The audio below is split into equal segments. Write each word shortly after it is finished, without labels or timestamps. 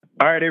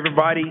All right,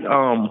 everybody.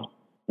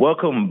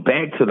 Welcome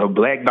back to the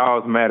Black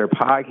Dogs Matter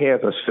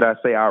podcast, or should I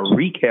say our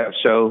recap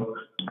show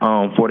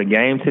for the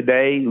game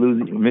today,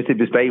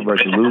 Mississippi State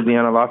versus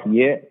Louisiana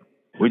Lafayette.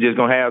 We're just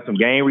going to have some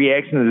game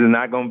reactions. It's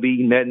not going to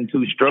be nothing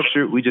too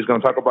structured. We're just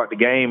going to talk about the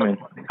game and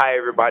how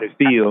everybody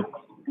feels.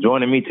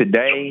 Joining me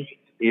today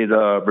is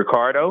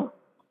Ricardo.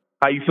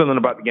 How you feeling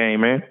about the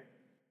game, man?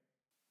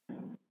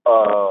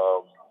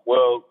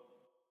 Well,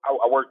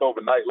 I worked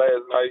overnight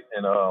last night,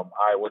 and I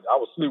was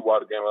asleep while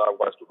the game, and I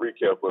watched the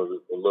recap of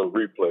it, a little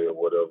replay or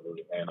whatever.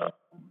 And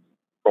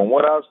from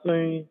what I've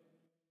seen,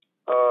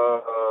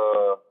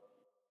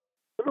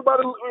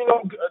 everybody,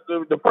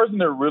 the person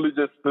that really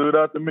just stood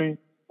out to me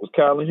was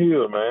Kylan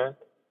Hill, man.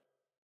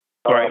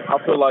 Right. I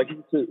feel like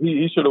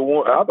he should have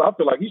won. I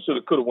feel like he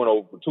could have went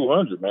over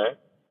 200, man.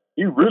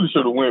 He really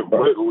should have went.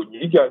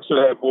 He should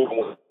have had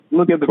more.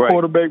 Look at the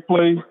quarterback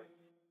play.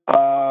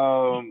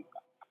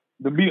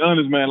 To be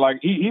honest, man, like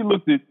he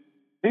looked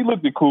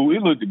cool. He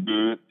looked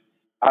good.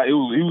 He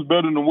was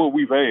better than what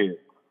we've had,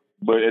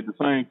 but at the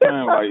same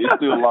time, like it's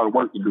still a lot of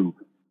work to do.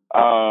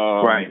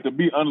 To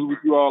be honest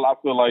with you all, I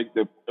feel like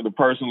the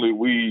personally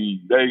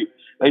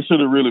they should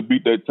have really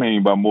beat that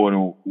team by more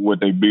than what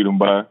they beat them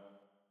by.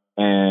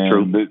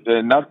 And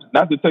not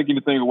to take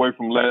anything away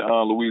from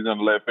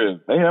Louisiana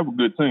Lafayette, they have a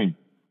good team.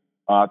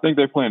 I think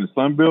they're playing the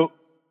Sun Belt,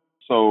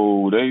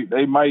 so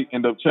they might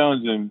end up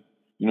challenging,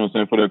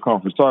 for their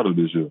conference title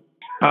this year.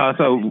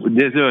 So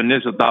just your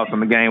initial thoughts on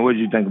the game. What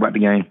did you think about the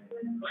game?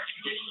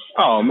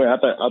 Oh man, I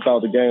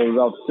thought the game was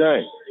off the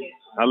chain.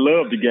 I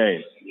love the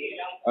game.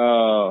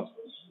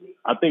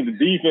 I think the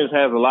defense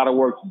has a lot of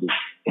work to do.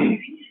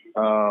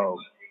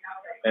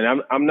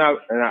 And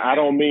I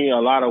don't mean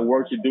a lot of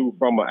work to do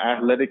from an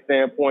athletic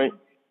standpoint.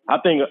 I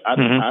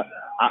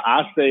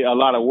say a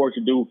lot of work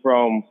to do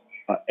from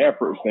an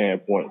effort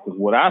standpoint. Because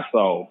what I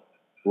saw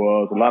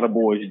was a lot of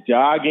boys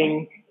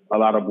jogging, a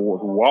lot of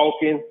boys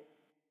walking,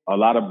 a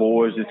lot of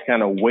boys just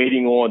kind of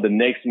waiting on the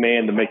next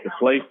man to make the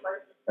play.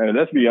 And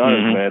let's be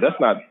honest, man,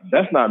 that's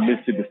not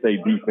Mississippi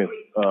State defense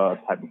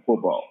type of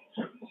football.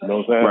 You know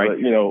what I'm saying? Right.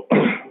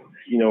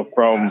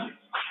 But,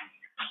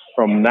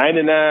 from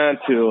 99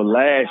 till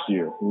last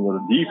year, the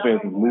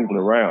defense is moving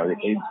around.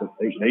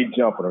 They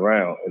jumping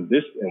around, and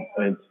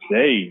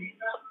today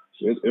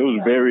it was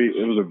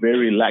a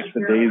very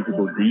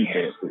lackadaisical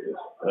defense.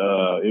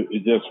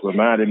 It just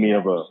reminded me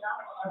of a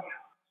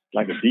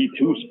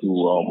D2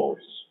 school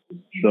almost.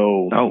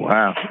 So, oh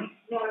wow!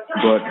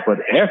 But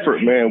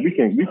effort, man, we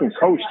can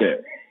coach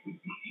that.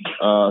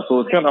 So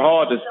it's kind of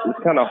hard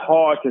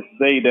to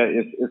say that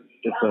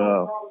it's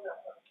a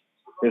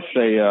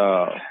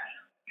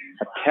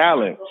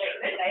talent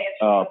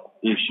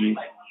issue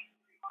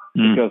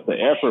because the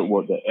effort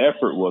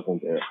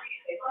wasn't there.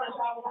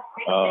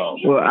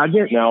 Well, I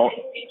guess now.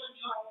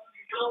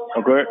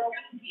 Okay.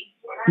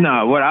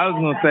 No, what I was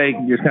gonna say,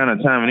 just kind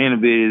of chiming in a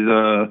bit, is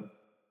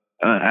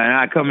and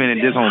I commented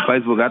this on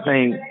Facebook. I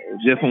think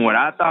just from what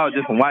I thought,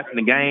 just from watching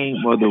the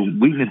game, or the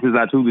weaknesses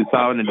I truly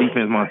saw in the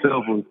defense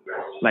myself was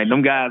like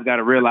them guys got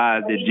to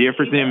realize that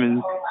Jeffrey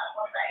Simmons,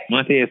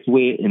 Montez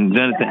Sweat, and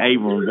Jonathan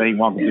Abrams ain't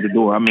walking through the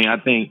door. I mean,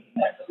 I think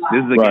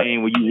this is a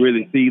game where you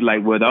really see like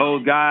where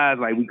those guys,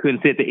 like we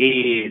couldn't set the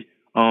edge.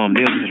 They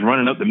were just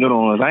running up the middle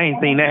on us. I ain't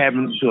seen that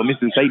happen to a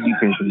Mississippi State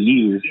defense in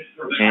years.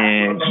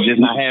 And just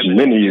not having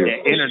that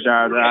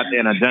energizer out there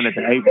and a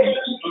Jonathan Abrams,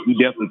 you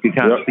definitely could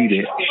kind of see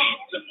that.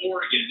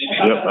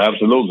 Yep,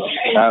 absolutely.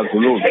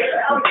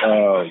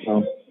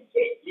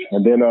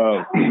 And then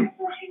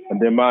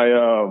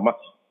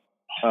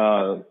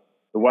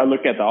the way I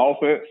look at the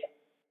offense,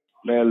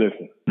 man,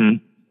 listen,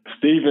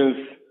 Stevens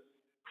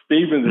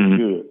is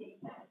good.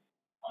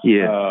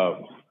 Yeah.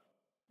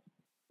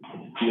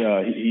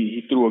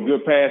 He threw a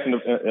good pass in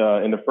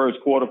the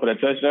first quarter for that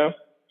touchdown.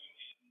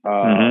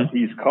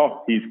 He's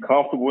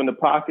comfortable in the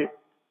pocket.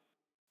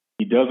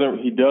 He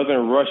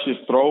doesn't rush his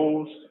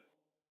throws,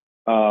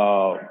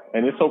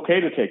 and it's okay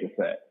to take a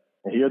sack,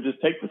 and he'll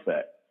just take the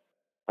sack.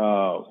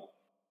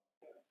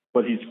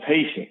 But he's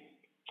patient.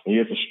 He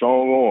has a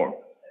strong arm.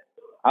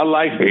 I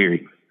like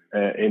him.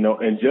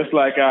 And just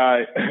like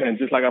I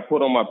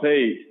put on my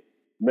page,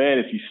 man,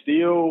 if you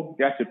still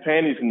got your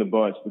panties in the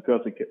bunch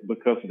because of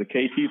the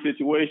KT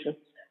situation,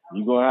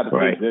 you're gonna have to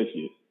fix that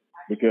shit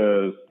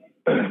because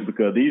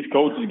these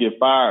coaches get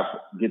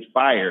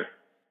fired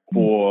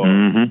for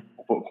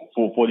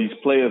these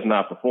players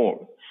not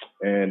performing.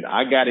 And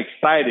I got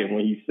excited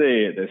when he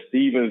said that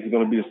Stevens is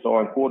going to be the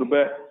starting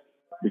quarterback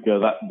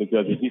because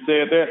if he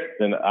said that,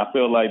 then I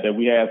feel like that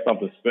we had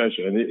something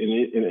special. And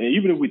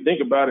even if we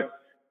think about it,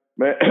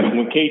 man,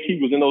 when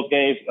KT was in those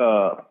games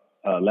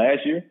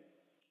last year.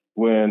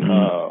 When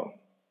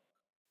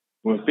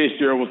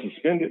Fitzgerald was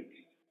suspended,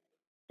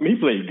 I mean, he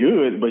played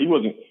good, but he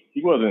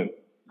wasn't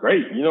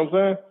great. You know what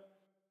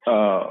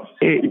I'm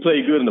saying? He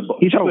played good in the bowl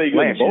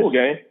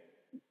game.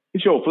 He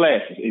showed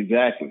flashes,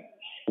 exactly.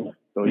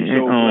 So he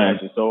showed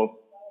flashes. So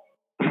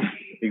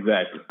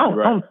exactly.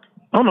 Right.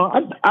 I don't know.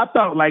 I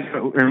thought like,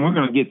 and we're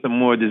gonna get some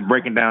more just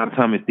breaking down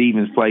Thomas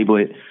Stevens' play,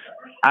 but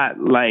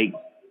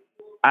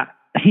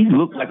he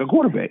looked like a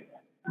quarterback.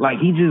 Like,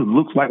 he just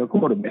looks like a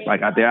quarterback.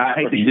 Like, out there, I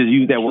hate to just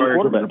use that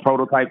word as a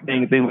prototype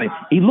thing. Things like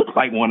he looks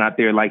like one out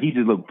there. Like, he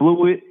just looked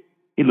fluid.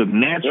 He looked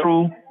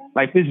natural.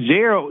 Like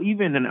Fitzgerald,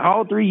 even in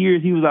all 3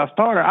 years he was our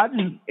starter,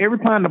 every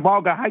time the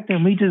ball got hiked to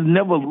him, he just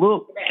never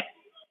looked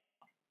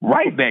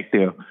right back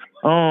there.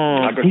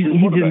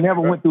 He just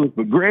never went through his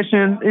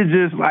progression. It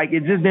just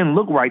didn't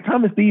look right.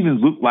 Thomas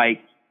Stevens looked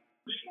like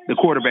the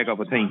quarterback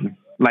of a team.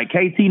 Like,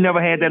 KT never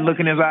had that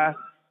look in his eye.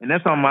 And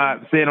that's something I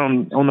said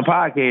on the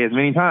podcast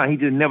many times. He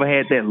just never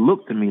had that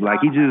look to me. Like,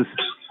 he just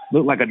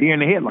looked like a deer in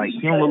the headlights.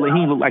 He don't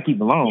look like he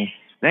belongs.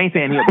 I ain't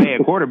saying he's a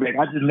bad quarterback.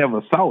 I just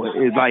never saw it.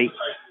 It's like,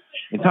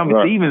 and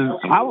Thomas Stevens,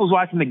 I was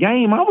watching the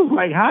game. I was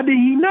like, how did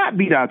he not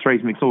beat out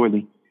Trace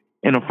McSorley?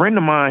 And a friend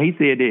of mine, he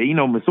said that,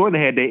 McSorley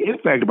had that X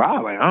factor, but I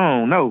was like, I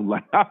don't know.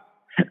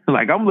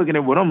 Like, I'm looking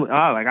at what I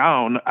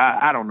don't know.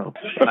 I don't know.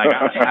 Like,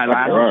 I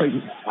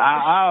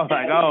was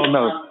like, I don't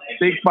know.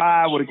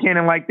 6'5" with a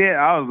cannon like that,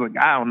 I was like,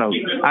 I don't know.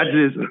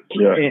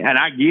 And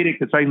I get it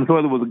because Trace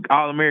McSorley was an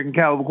All-American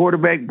caliber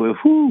quarterback, but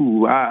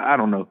I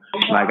don't know.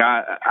 Like,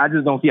 I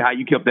just don't see how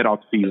you kept that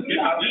off the field.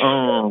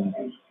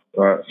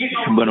 But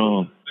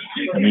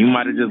you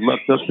might have just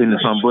lucked up into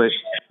something. But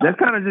let's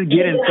kind of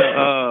get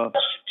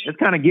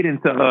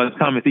into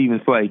Thomas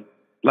Stevens' play.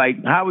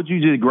 Like, how would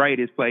you just grade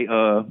his play,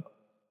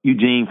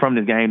 Eugene, from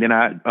this game? Then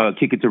I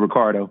kick it to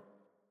Ricardo.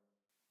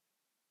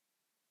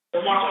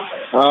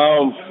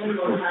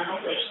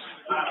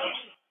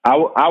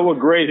 I would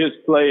grade his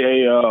play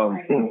a A-.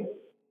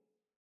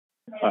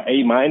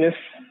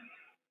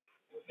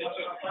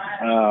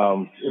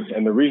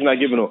 And the reason I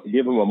give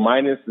him a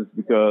minus is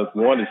because,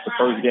 one, it's the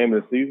first game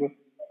of the season.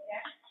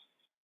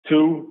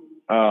 Two,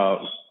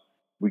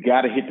 we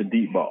got to hit the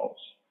deep balls.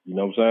 You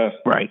know what I'm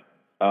saying? Right.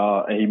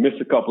 And he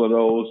missed a couple of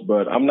those,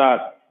 but I'm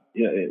not.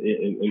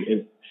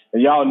 And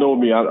y'all know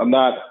me. I'm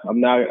not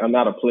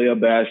a player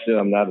basher.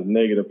 I'm not a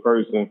negative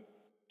person.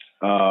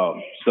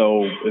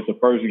 So it's the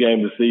first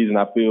game of the season.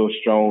 I feel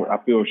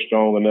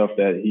strong enough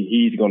that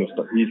he's gonna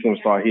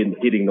start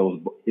hitting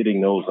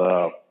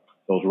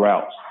those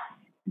routes.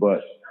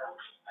 But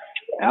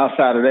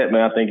outside of that,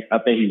 man, I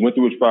think he went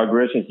through his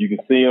progressions. You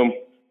can see him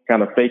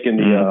kind of faking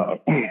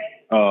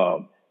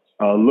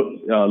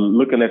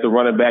looking at the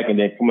running back and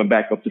then coming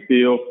back up the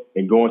field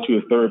and going to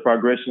his third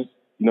progression.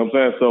 You know what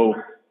I'm saying? So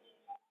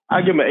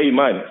I give him an A-.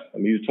 I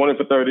mean, he was 20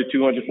 for 30,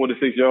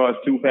 246 yards,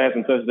 2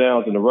 passing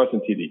touchdowns, and a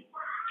rushing TD.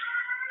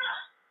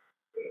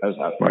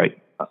 Right.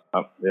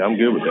 I'm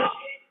good with that.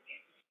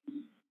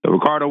 So,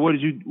 Ricardo, what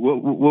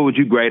would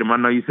you grade him? I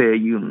know you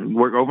said you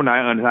work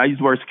overnight. I used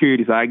to work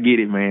security, so I get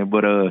it, man.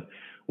 But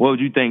what would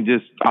you think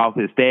just off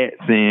his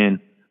stats and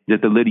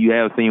just the little you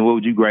have seen? What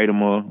would you grade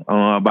him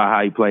about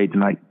how he played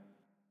tonight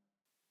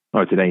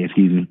or today?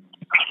 Excuse me.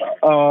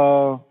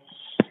 I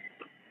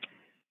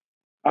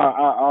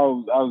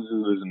was just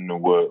listening to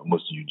what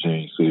Mr.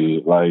 Eugene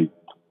said. Like,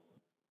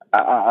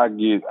 I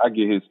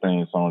get his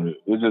stance on it.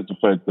 It's just the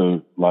fact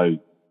that, like,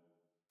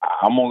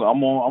 I'm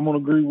gonna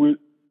agree with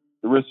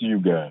the rest of you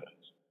guys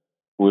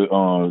with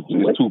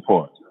it's 2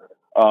 parts.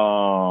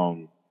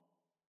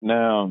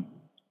 Now,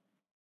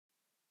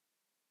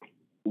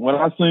 when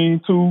I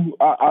seen two,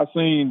 I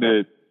seen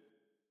that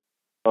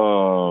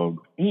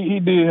he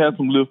did have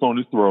some lift on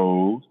his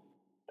throws,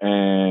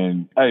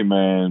 and hey,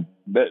 man,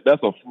 that's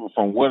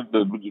from what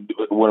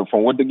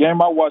the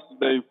game I watched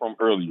today from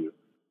earlier.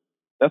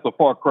 That's a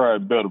far cry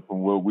better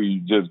from what we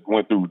just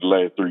went through the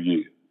last 3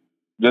 years.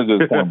 Just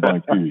point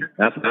blank period.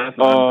 That's I'm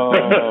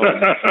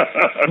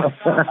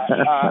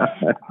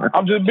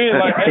just being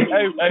like, hey,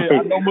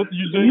 I know Mr.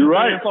 Eugene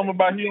saying something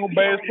about he don't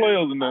bash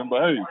players and nothing,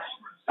 but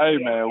hey,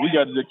 man, we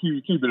got to just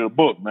keep it a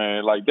book,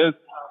 man. Like this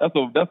is a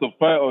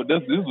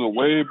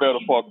way better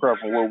far cry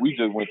from what we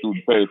just went through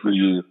the past 3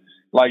 years.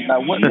 Like,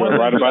 now, what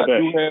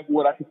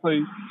I can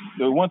say,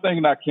 the one thing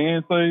that I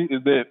can say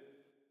is that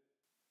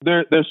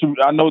there should.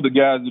 I know the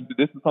guys.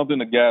 This is something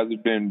the guys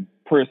have been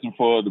pressing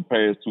for the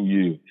past 2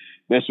 years.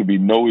 There should be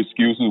no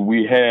excuses.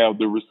 We have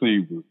the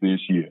receivers this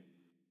year.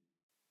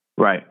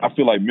 Right. I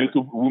feel like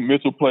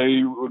Mitchell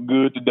played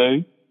good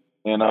today,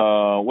 and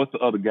what's the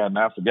other guy?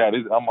 Now I forgot.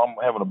 I'm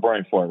having a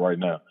brain fart right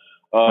now.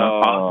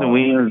 Austin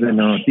Williams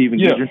and Steven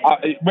Gidry.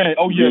 Man.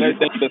 Oh yeah,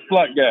 that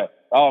slot guy.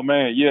 Oh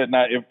man, yeah.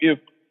 Now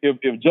if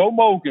Joe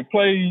Mo can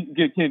play,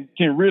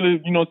 can really,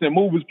 you know what I'm saying,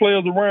 move his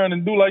players around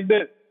and do like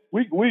that,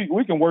 we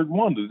can work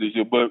wonders this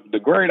year. But the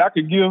grade I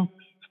could give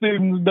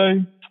Stevens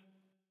today,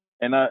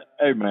 and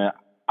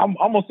I'm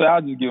gonna say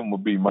I just give him a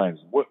B-.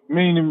 What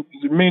meaning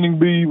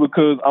B?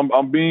 Because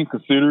I'm being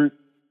considerate,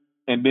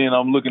 and then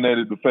I'm looking at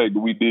it the fact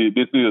that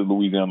this is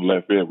Louisiana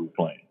Lafayette we're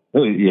playing.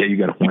 Yeah, you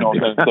got a point.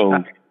 You know what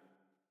I'm saying?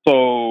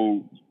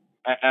 So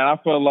and I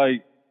felt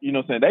like, you know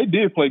what I'm saying, they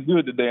did play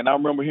good today, and I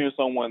remember hearing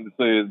someone that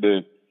says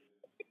that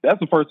that's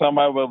the first time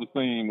I've ever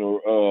seen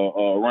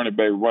a running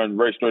back run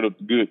right straight up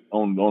the good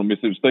on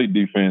Mississippi State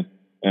defense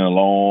in a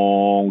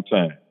long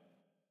time.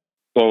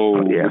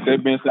 So with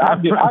that being said, I'll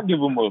give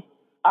him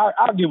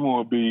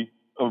a B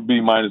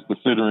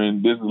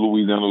considering this is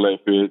Louisiana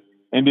Lafayette,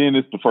 and then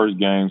it's the first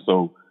game.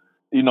 So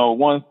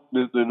once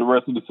the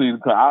rest of the season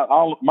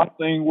comes. My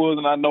thing was,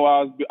 and I know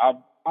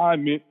I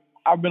admit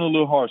I've been a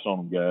little harsh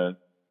on them guys.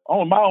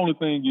 My only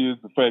thing is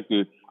the fact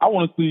that I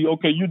want to see,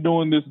 okay, you're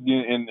doing this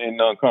again in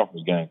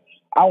non-conference games.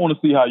 I want to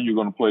see how you're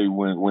going to play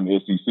when the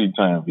SEC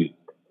time hits.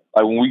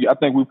 Like I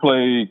think we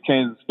played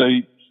Kansas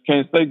State.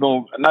 Kansas State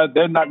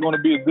they're not going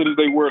to be as good as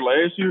they were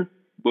last year,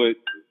 but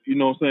you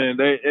know what I'm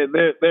saying,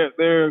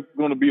 they're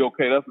going to be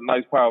okay. That's a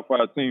nice Power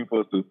 5 team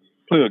for us to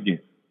play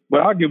against.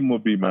 But I'll give them a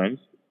B-.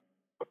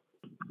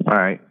 All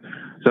right.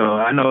 So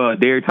I know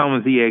Derek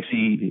Thomas. He's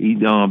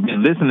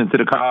been listening to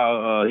the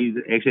call. He's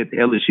actually at the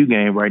LSU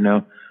game right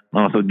now.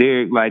 So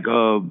Derek,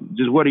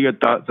 just what are your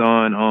thoughts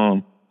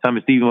on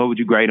Thomas Stevens? What would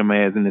you grade him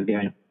as in this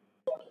game?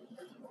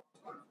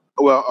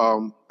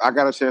 Well, I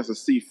got a chance to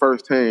see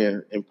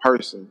firsthand, in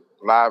person,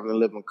 live in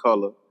living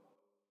color,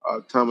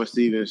 Thomas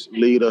Stevens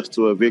lead us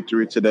to a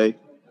victory today,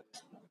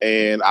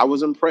 and I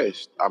was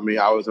impressed. I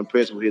was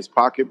impressed with his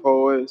pocket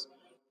poise.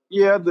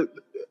 Yeah, the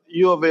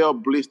U of L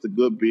blitzed a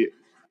good bit,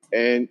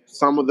 and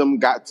some of them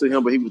got to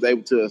him, but he was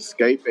able to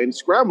escape and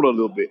scramble a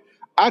little bit.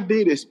 I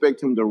did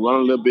expect him to run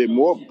a little bit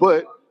more,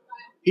 but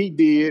he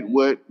did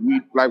what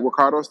like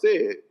Ricardo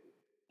said.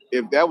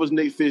 If that was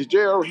Nick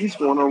Fitzgerald, he's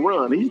going to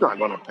run. He's not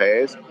going to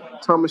pass.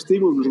 Thomas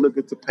Stevens was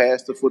looking to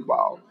pass the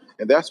football,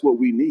 and that's what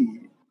we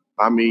need.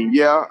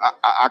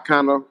 I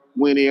kind of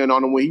went in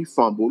on him when he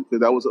fumbled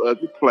because that was an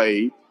ugly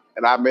play,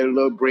 and I made a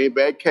little bring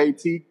back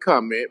KT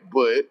comment.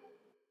 But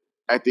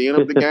at the end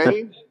of the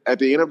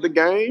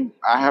game,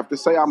 I have to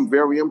say I'm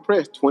very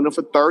impressed. 20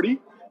 for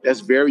 30. That's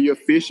very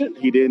efficient.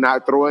 He did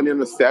not throw an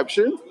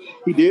interception.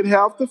 He did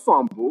have the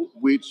fumble,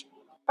 which,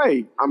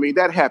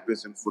 that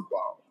happens in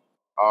football.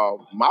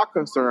 My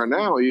concern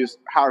now is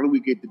how do we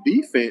get the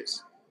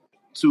defense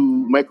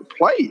to make a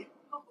play?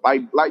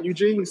 Like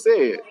Eugene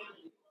said,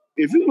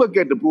 if you look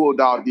at the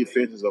Bulldog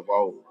defenses of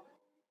old,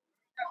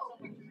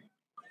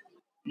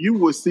 you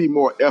would see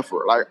more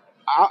effort. Like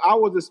I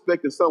was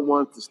expecting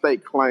someone to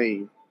stake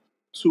claim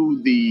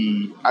to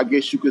the, I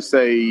guess you could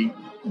say,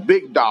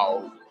 big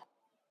dog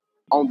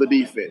on the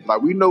defense.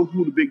 Like we know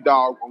who the big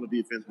dog on the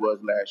defense was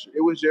last year.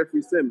 It was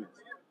Jeffrey Simmons.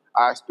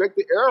 I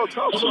expected Errol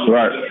Thompson.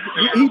 Right.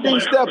 He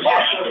didn't step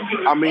up.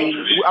 I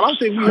don't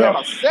think we had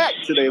a sack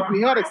today. If we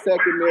had a sack,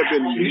 it may have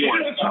been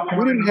one.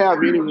 We didn't have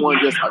anyone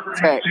just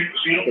attack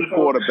the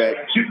quarterback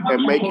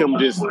and make him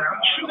just,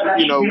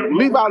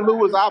 Levi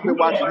Lewis, I've been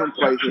watching him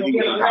play since he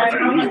was in high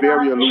school. He's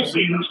very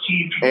elusive.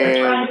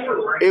 And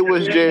it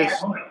was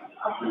just,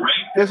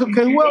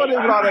 okay, whoever it is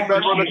with all that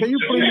background, can you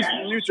please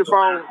mute your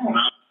phone?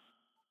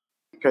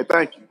 Okay,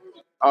 thank you.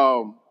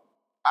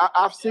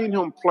 I've seen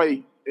him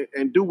play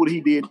and do what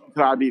he did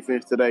to our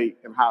defense today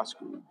in high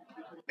school.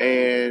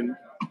 And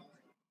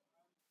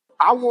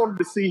I wanted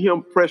to see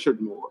him pressured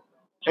more.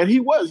 And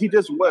he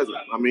just wasn't.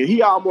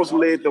 He almost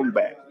led them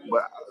back.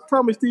 But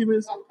Thomas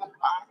Stevens,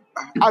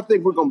 I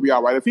think we're going to be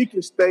all right. If he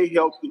can stay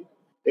healthy,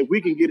 if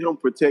we can get him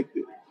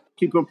protected,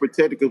 keep him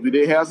protected, because we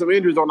did have some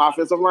injuries on the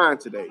offensive line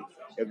today.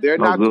 If they're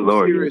not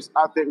too serious,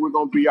 I think we're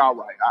going to be all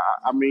right.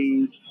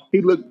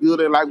 He looked good.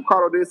 And like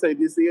Ricardo did say,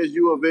 this is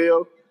U of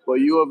L, but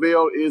U of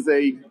L is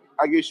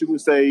I guess you could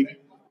say,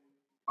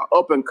 an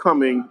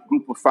up-and-coming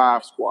group of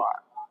 5 squad.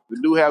 We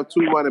do have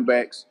 2 running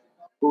backs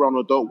who are on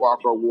the Doak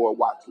Walker Award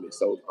watch list,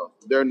 so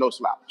they're no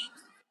slouch.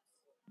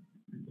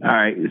 All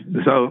right,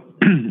 so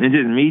it's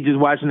just me just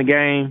watching the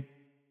game,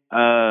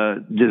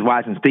 just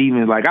watching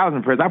Stevens. I was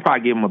impressed. I'd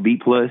probably give him a B+.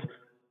 Just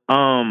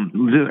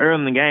early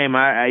in the game,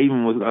 I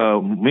even was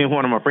me and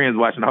one of my friends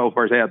watching the whole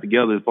first half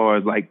together as far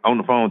as on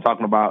the phone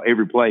talking about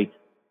every play.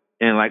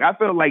 And I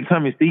felt like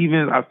Thomas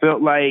Stevens, I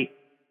felt like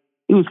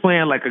he was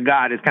playing like a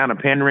guy that's kind of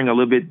pandering a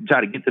little bit to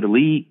try to get to the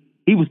lead.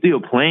 He was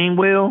still playing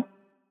well.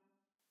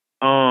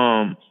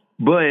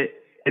 But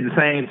at the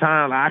same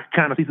time, I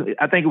kind of see,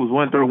 I think it was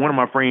one of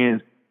my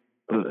friends,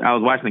 I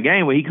was watching the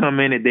game where he come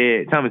in at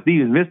that Thomas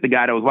Stevens missed the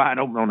guy that was wide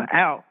open on the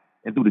out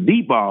and threw the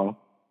deep ball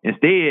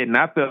instead. And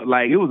I felt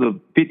like it was a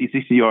 50,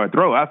 60-yard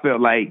throw. I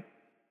felt like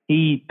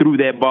he threw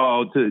that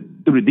ball through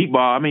the deep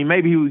ball.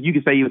 Maybe you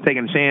could say he was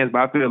taking a chance,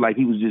 but I feel like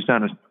he was just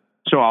trying to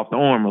show off the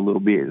arm a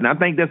little bit. And I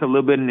think that's a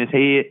little bit in his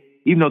head.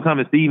 Even though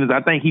Thomas Stevens,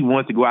 I think he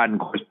wants to go out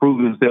and, of course, prove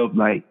himself.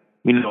 I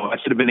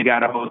should have been the guy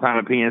the whole time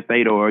at Penn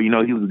State, or, he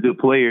was a good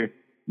player.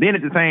 Then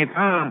at the same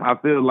time, I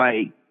feel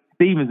like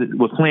Stevens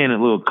was playing a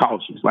little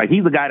cautious.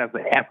 He's a guy that's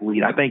an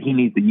athlete. I think he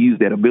needs to use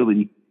that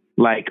ability.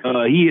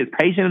 He is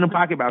patient in the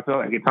pocket, but I feel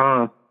like at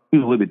times he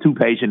was a little bit too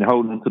patient and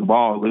holding on to the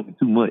ball a little bit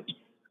too much.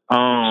 And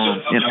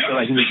I feel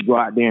like he needs to go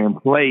out there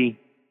and play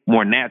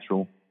more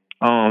natural.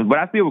 But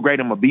I still would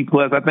grade him a B+.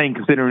 I think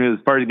considering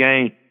his first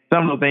game,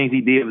 some of the things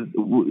he did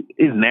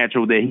is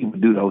natural that he would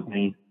do those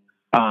things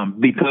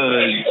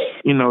because,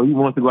 he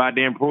wants to go out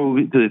there and prove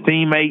it to his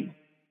teammates,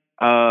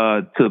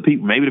 to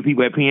people, maybe the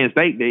people at Penn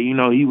State that,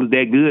 he was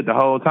that good the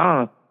whole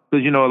time.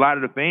 Because, a lot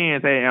of the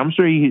fans, I'm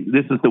sure he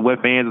listens to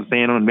what fans are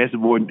saying on the message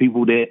board and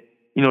people that,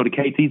 the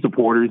KT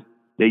supporters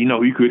that,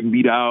 he couldn't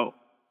beat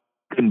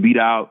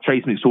out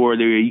Trace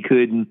McSorley, or he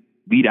couldn't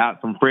beat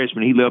out some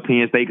freshmen. He left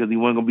Penn State because he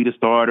wasn't going to be the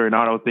starter and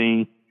all those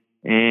things.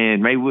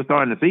 And maybe we're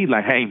starting to see,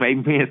 like, hey,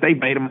 maybe Penn State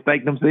made a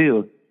mistake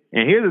themselves.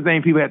 And here's the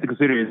thing people have to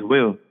consider as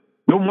well.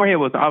 Bill Moorhead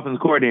was the offensive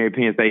coordinator at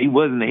Penn State. He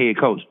wasn't the head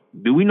coach.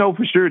 Do we know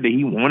for sure that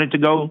he wanted to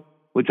go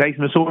with Chase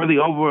McSorley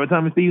over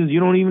Thomas Stevens? You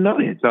don't even know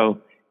that.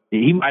 So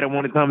he might have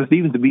wanted Thomas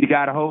Stevens to be the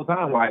guy the whole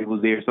time while he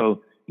was there.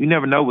 So you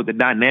never know what the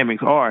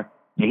dynamics are.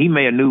 And he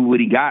may have knew what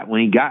he got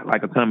when he got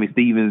like a Tommy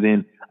Stevens.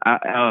 And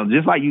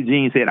just like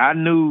Eugene said, I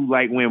knew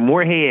like when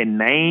Moorhead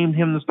named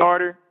him the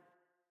starter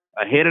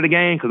ahead of the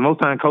game, because most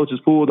times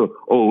coaches pull the,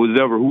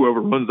 whoever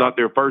runs out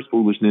there first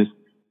foolishness.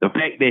 The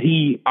fact that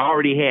he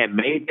already had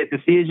made that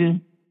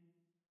decision,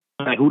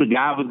 like who the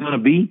guy was going to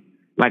be,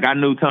 like I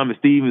knew Thomas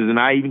Stevens, and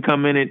I even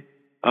commented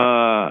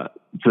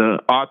to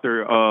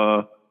Arthur,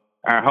 our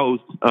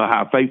host,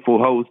 our faithful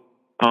host,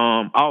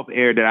 off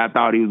air that I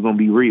thought he was going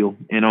to be real.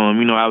 And,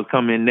 I was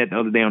commenting that the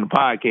other day on the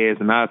podcast,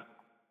 and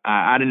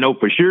I didn't know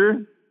for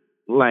sure,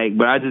 like,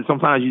 but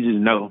sometimes you just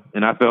know.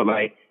 And I felt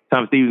like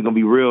Thomas Stevens is going to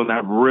be real, and I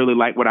really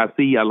like what I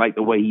see. I like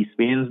the way he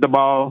spins the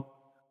ball.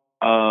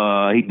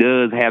 He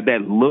does have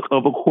that look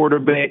of a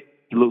quarterback.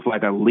 He looks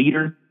like a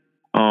leader.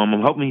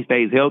 I'm hoping he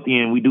stays healthy,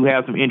 and we do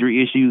have some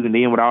injury issues. And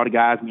then with all the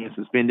guys being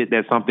suspended,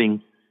 that's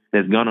something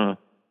that's going to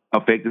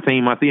affect the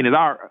team. I see, and it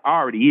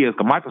already is,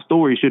 because Michael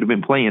Story should have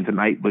been playing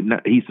tonight, but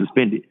he's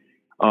suspended.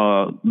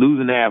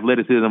 Losing the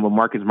athleticism of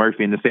Marcus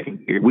Murphy in the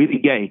second year. Willie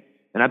Gay.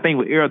 And I think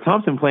with Errol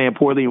Thompson playing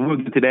poorly, and we'll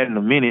get to that in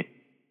a minute,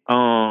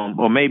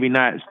 or maybe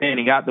not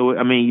standing out the way.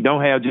 I mean, you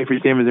don't have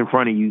Jeffrey Simmons in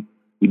front of you.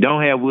 You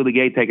don't have Willie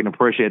Gay taking the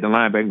pressure at the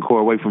linebacker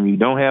core away from you. You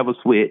don't have a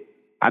Sweat.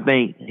 I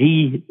think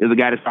he is a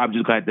guy that's probably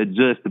just going to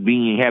adjust to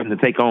having to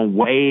take on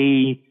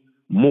way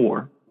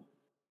more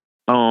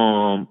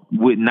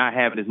with not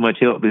having as much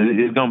help.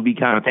 It's going to be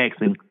kind of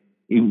taxing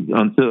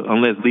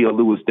unless Leo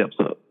Lewis steps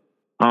up.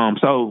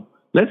 So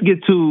let's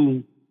get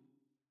to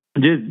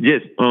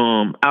just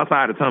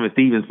outside of Thomas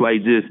Stevens'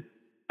 play.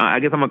 I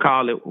guess I'm gonna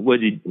call it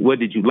what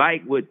did you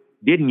like, what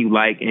didn't you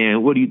like,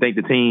 and what do you think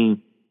the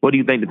team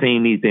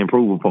needs to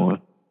improve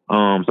upon?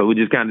 So we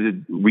just kind of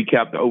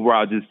recap the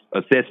overall just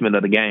assessment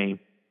of the game.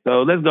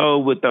 So let's go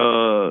with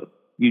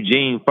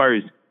Eugene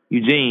first.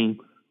 Eugene,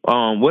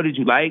 what did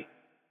you like?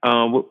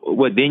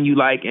 What didn't you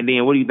like? And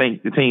then what do you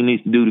think the team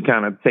needs to do to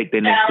kind of take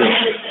that next step?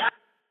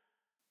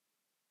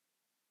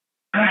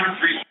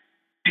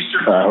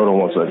 All right, hold on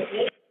one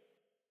second.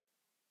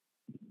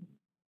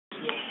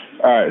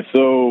 All right,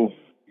 so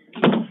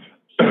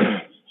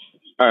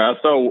I'll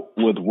start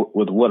with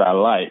what I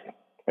like,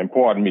 and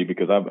pardon me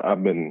because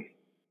I've been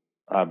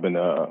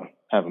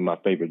having my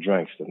favorite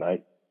drinks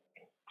tonight.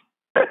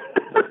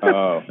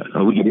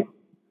 We get it.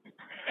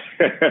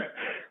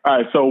 All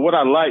right, so what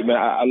I like, man,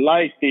 I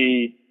like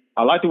the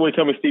way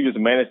Thomas Stevens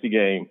managed the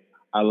game.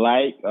 I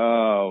like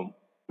our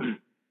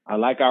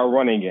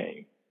running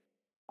game.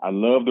 I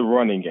love the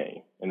running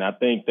game, and I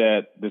think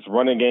that this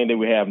running game that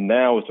we have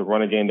now is the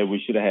running game that we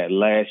should have had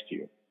last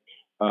year.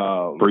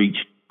 Breach.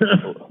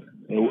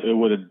 It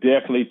would have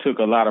definitely took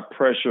a lot of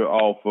pressure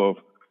off of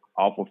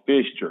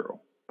Fitzgerald.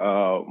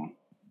 So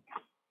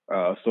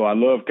I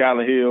love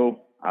Kyler Hill.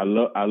 I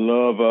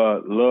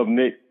love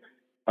Nick.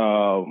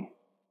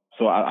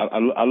 So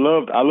I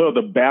love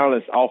the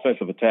balanced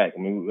offensive attack. I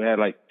mean, we had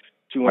like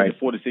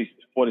 40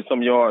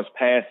 some yards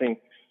passing,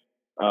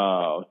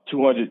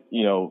 200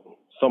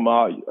 some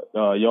odd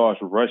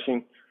yards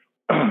rushing.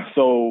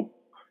 So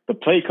the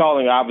play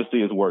calling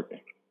obviously is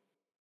working.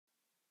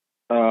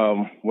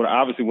 What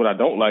I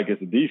don't like is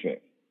the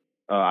defense.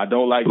 I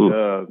don't like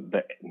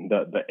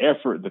the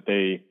effort that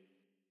they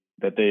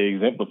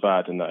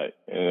exemplified tonight,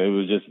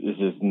 and it's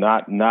just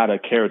not a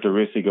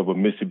characteristic of a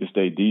Mississippi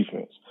State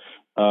defense.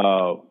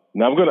 Now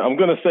I'm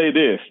gonna say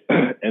this,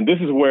 and this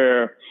is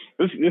where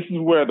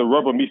the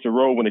rubber meets the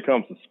road when it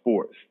comes to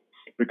sports,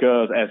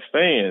 because as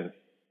fans,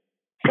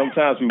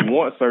 sometimes we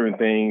want certain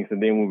things,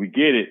 and then when we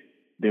get it,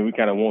 then we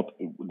kind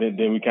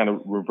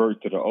of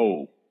revert to the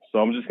old. So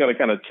I'm just gonna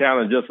kind of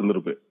challenge us a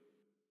little bit.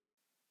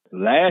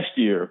 Last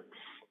year,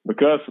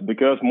 because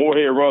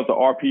Moorhead runs the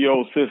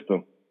RPO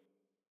system,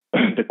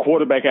 the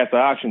quarterback has the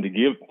option to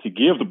give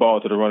the ball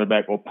to the running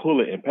back or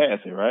pull it and pass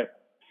it, right?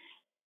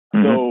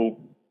 Mm-hmm.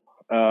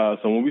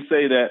 So when we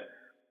say that,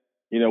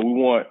 we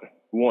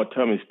want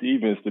Thomas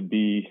Stevens to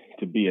be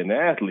an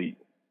athlete,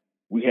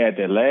 we had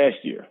that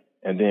last year,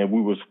 and then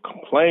we was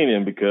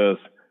complaining because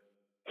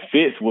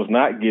Fitz was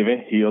not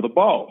giving Hill the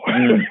ball,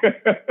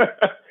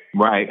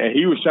 right? And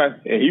he was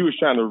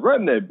trying to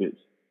run that bitch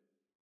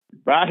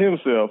by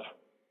himself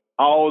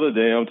all the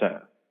damn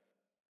time.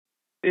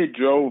 It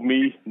drove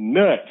me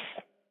nuts,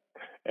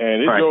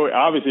 and it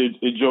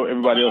drove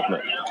everybody else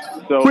nuts.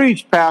 So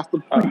preach, Pastor,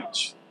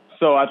 preach.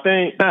 So I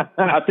think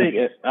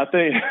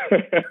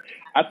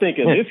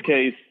in this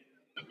case,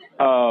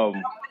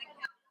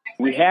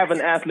 we have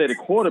an athletic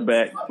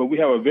quarterback, but we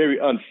have a very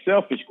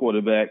unselfish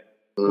quarterback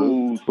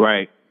who's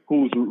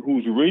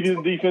reading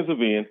the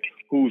defensive end,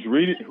 who's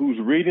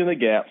reading the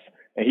gaps,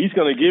 and he's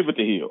going to give it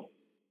to Hill.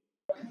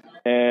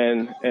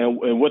 And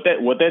what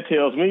that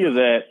tells me is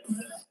that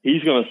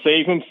he's going to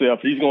save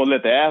himself. He's going to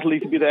let the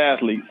athletes be the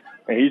athletes,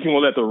 and he's going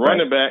to let the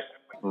running back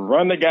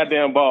run the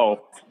goddamn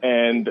ball,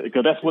 and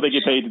because that's what they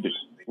get paid to do.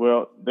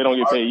 Well, they don't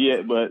get paid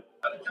yet, but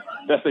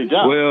that's their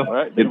job. Well,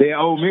 right? If they're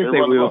Ole Miss,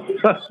 they will.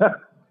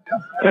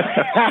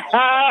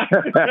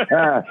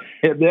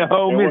 If they're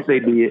Ole Miss, they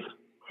did.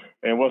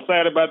 And what's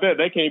sad about that,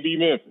 they can't beat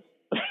Memphis.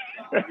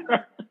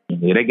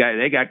 Yeah,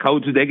 they got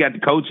coaches. They got the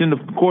coach and the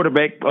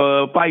quarterback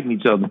fighting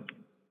each other.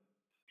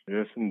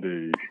 Yes,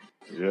 indeed.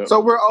 Yep. So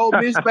we're Ole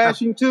Miss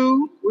bashing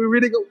too. We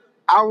really go.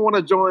 I want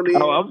to join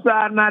in. Oh, I'm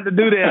sorry not to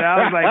do that.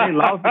 I was like, they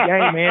lost the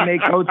game, man. They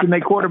coach and they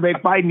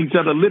quarterback fighting each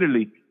other,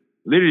 literally.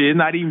 Literally, it's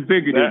not even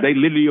figurative. They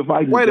literally are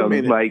fighting Wait each a other.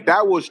 minute. Like,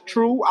 that was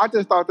true? I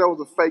just thought that was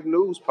a fake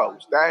news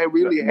post. That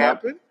really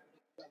happened?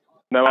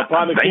 Now, my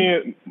partner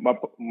Ken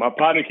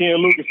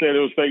Lucas said it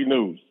was fake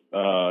news.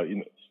 Oh,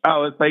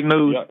 it's fake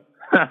news.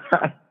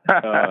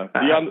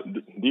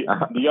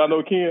 Do y'all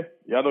know Ken?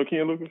 Y'all know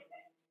Ken Lucas?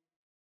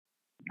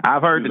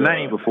 I've heard the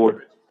name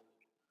before.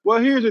 Well,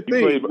 here's the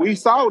thing. We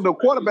saw the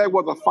quarterback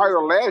was a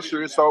fighter last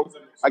year, so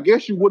I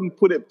guess you wouldn't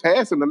put it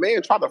past him. The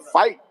man tried to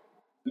fight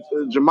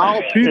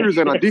Jamal Peters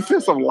and a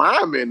defensive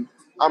lineman.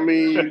 I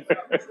mean,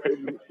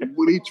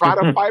 would he try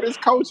to fight his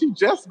coach? He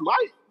just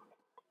might.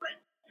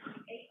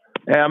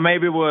 Yeah,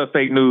 maybe it was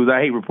fake news.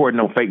 I hate reporting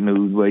on fake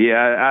news, but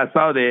yeah, I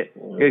saw that.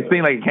 It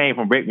seemed like it came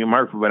from Brett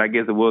McMurphy, but I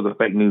guess it was a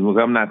fake news because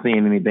I'm not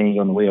seeing anything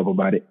on the web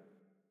about it.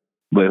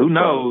 But who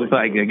knows?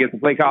 Like, I guess the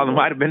play calling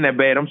might have been that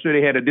bad. I'm sure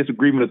they had a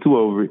disagreement or two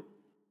over it.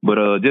 But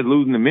just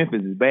losing to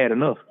Memphis is bad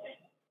enough.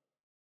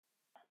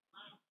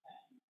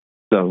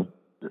 So,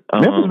 but I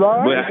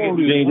guess,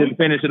 Eugene, just to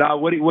finish it off,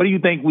 what do you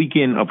think we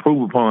can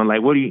improve upon? Like,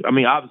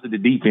 obviously the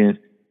defense,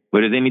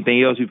 but is anything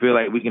else you feel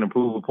like we can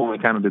improve upon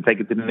kind of to take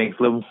it to the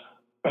next level?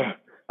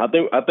 I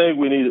think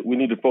we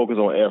need to focus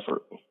on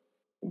effort.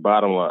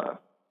 Bottom line,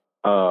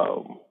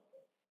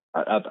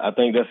 I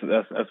think that's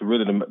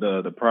really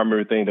the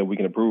primary thing that we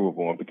can improve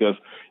upon, because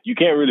you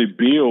can't really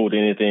build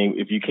anything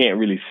if you can't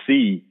really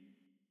see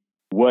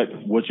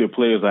what your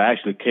players are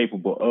actually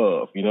capable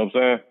of. You know what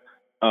I'm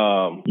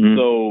saying?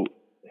 So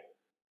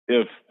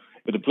if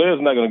the players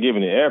are not going to give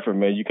any effort,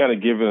 man, you kind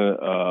of giving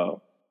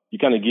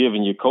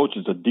your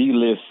coaches a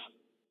D-list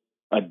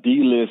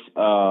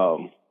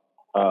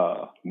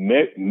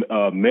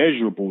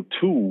measurable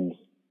tool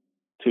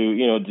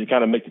to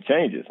kind of make the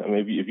changes. I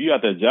mean, if you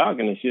out there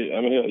jogging and shit,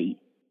 I mean,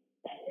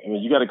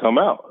 you got to come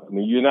out. I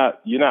mean,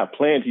 you're not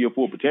playing to your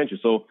full potential.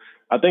 So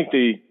I think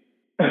the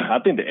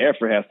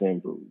effort has to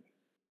improve.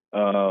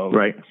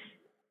 Right.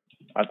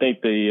 I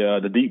think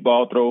the deep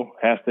ball throw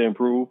has to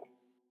improve.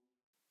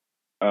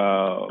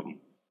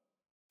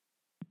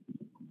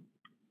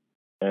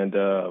 And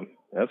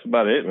that's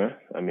about it, man.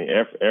 I mean,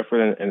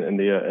 effort and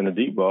the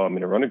deep ball. I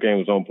mean, the running game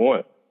was on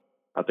point.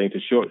 I think the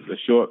short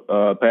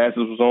passes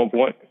was on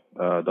point.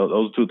 Those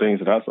are two things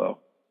that I saw.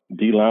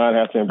 D line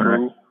has to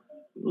improve. Right.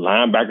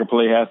 Linebacker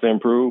play has to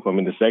improve. I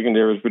mean, the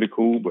secondary is pretty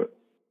cool, but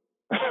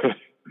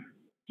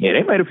yeah,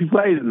 they made a few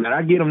plays, and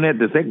I get them that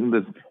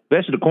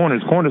especially the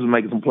corners. Corners were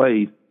making some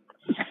plays.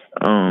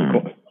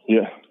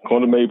 Yeah,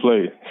 corner made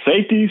plays.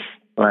 Safeties,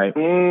 right?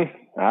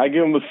 I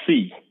give them a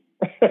C.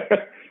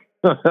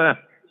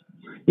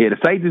 Yeah, the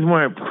safeties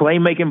weren't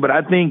playmaking, but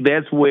I think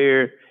that's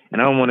where,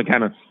 and I don't want to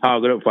kind of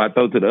hog it up before I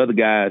throw to the other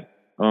guys.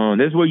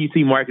 That's where you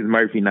see Marcus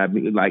Murphy not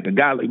be like a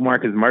guy like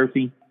Marcus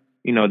Murphy.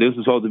 You know, this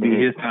was supposed to be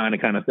his time to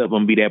kind of step up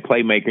and be that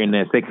playmaker in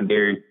that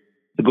secondary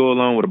to go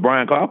along with a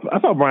Brian Cole. I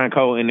saw Brian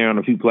Cole in there on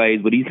a few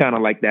plays, but he's kind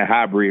of like that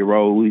hybrid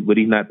role, but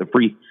he's not the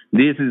free.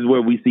 This is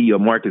where we see a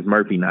Marcus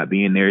Murphy not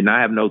being there, not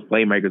having those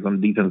playmakers on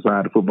the defensive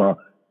side of football.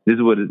 This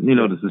is what,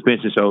 the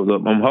suspension shows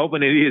up. I'm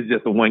hoping it is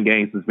just a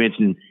one-game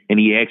suspension, and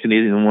he actually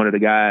isn't one of the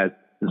guys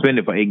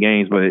suspended for 8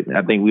 games, but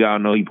I think we all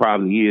know he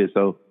probably is.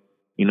 So,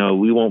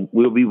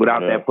 we'll be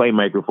without that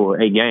playmaker for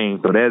 8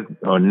 games. So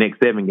or next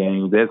 7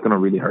 games. That's going to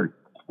really hurt.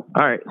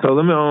 All right, so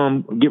let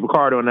me get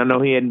Ricardo, and I know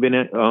he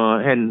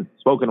hadn't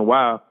spoken in a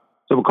while.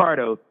 So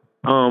Ricardo,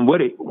 what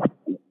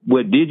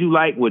did you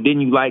like? What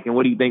didn't you like? And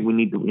what do you think we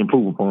need to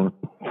improve upon?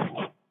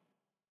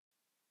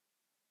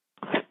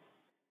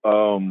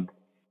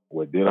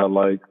 What did I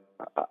like?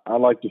 I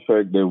like the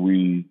fact that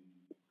we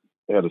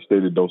had a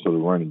steady dose of the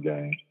running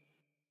game.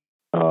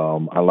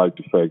 I like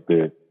the fact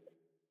that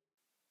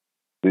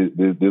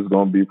this is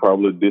going to be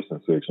probably a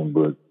distance section,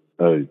 but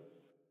hey,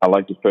 I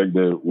like the fact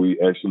that we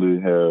actually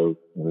have,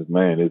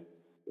 man, it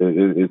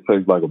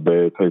tastes like a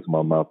bad taste in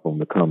my mouth from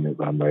the comments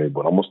I made,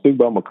 but I'm going to stick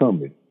by my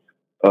comment.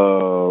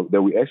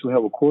 That we actually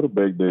have a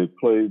quarterback that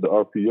plays the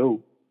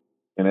RPO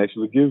and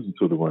actually gives it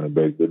to the running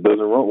back that doesn't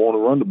want to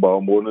run the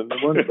ball more than the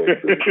running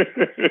back does.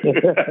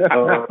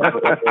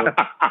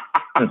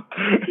 I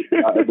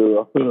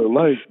feel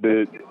like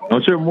that.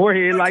 I'm sure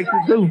Moorhead likes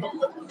it too.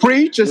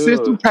 Preach,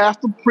 assistant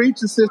pastor.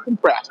 Preach,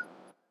 assistant pastor.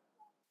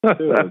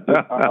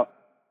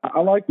 I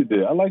liked it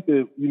there. I like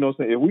that,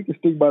 if we can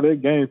stick by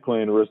that game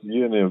plan the rest of the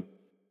year, and then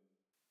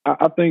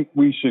I think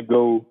we should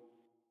go,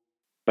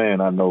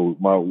 man, I know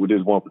with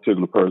this one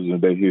particular person,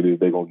 they hear this,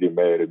 they're going to get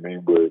mad at me,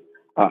 but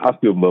I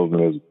still love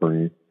him as a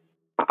friend.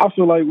 I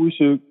feel like we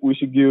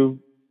should give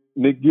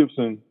Nick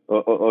Gibson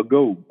a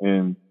go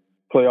and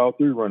play all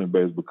three running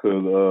backs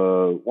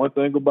because one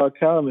thing about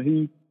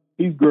Kylan,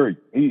 he's great.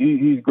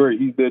 He's great.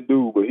 He's that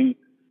dude, but he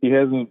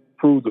hasn't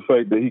proved the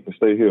fact that he can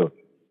stay healthy.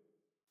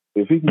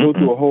 If he can go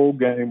through a whole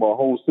game or a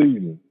whole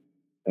season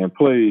and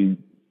play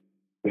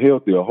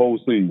healthy a whole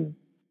season,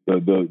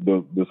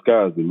 the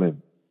sky's the limit.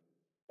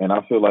 And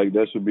I feel like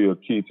that should be a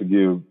key to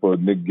give for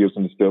Nick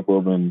Gibson to step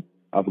up. And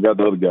I forgot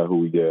the other guy who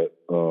we got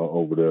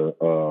over there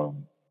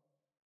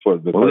for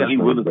the Lee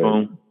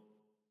Witherspoon.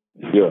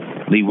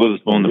 Yeah. Lee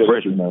Witherspoon, the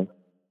freshman.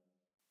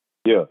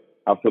 Yeah.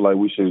 I feel like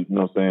we should,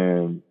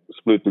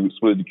 split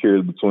the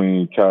carries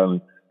between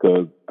Kylan,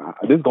 because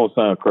this is going to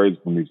sound crazy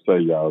for me to say,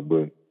 y'all,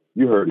 but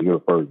you heard it here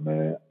first,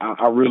 man.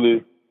 I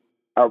really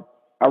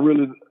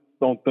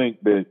don't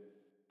think that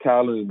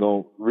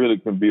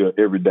Kylan can be an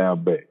every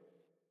down back.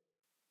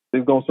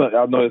 It's gonna sound,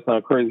 I know it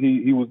sounds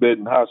crazy. He was that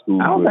in high school.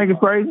 I don't think it's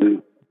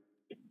crazy.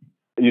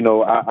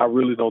 I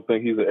really don't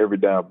think he's an every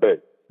down back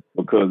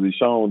because he's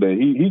shown that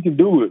he can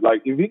do it.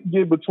 Like if he can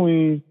get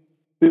between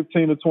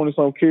 15 to 20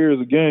 some carries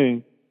a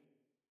game,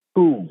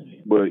 cool.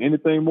 But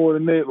anything more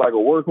than that, like a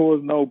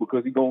workhorse, no,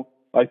 because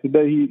like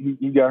today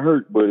he got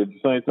hurt, but at the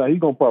same time he's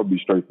gonna probably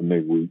be straight for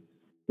next week.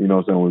 You know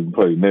what I'm saying, when we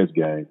play the next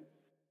game.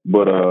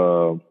 But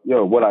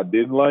what I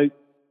didn't like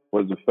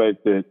was the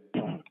fact that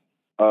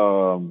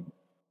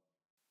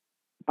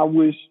I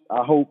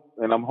hope,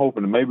 and I'm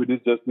hoping that maybe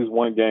this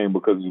one game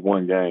because it's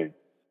one game.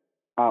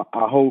 I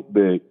hope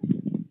that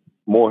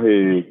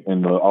Moorhead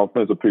and the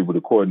offensive people,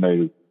 the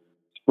coordinators,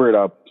 spread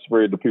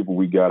the people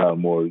we got out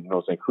more. You know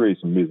what I'm saying? Create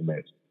some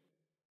mismatch.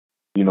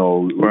 We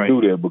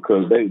do that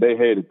because they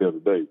had it the other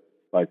day.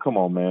 Like, come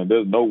on, man.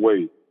 There's no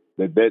way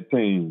that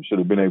team should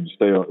have been able to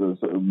stay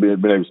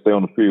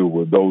on the field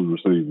with those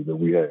receivers that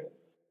we had.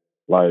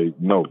 Like,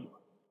 no.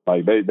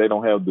 Like they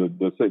don't have they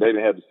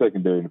didn't have the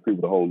secondary and the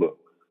people to hold up.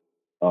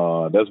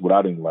 That's what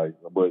I didn't like.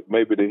 But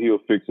maybe he'll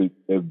fix it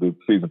as the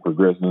season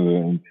progresses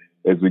and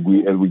as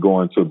we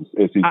go into the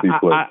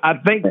SEC play. I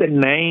think the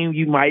name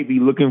you might be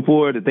looking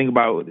for to think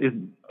about is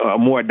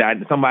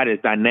somebody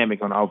that's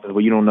dynamic on the offense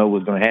where you don't know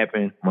what's going to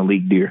happen.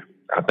 Malik Deer.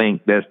 I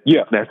think that's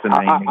the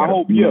name. I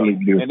hope,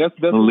 and that's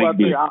what I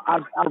think.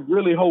 I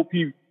really hope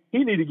he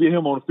need to get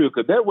him on the field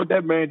because what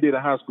that man did in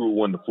high school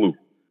wasn't the fluke.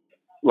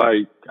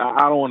 Like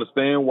I don't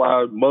understand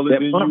why Mullen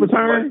didn't use him like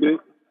that.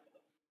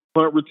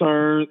 Punt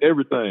return,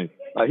 everything.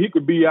 Like he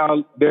could be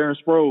out Darren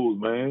Sproles,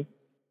 man.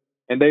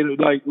 And they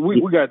like we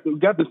got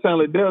the sound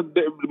like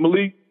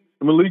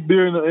Malik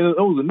Deer and it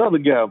was another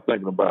guy I'm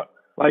thinking about.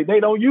 Like you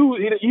don't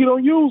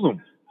use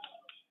them.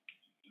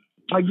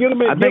 Like get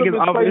him in. I think he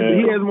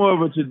has more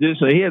of a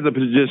traditional. He has a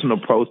traditional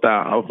pro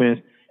style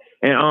offense.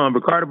 And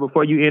Ricardo,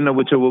 before you end up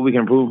with what we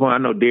can improve on, I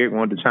know Derek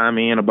wanted to chime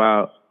in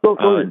about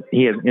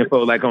he has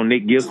info like on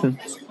Nick Gibson.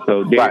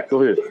 So Derek,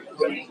 go ahead.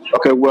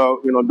 Okay,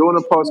 well, during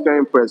the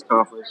post-game press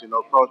conference,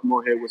 Coach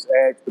Moorhead was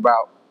asked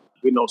about,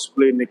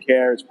 splitting the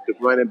carries with the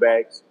running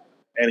backs,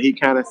 and he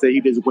kind of said he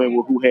just went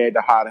with who had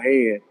the hot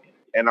hand.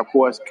 And, of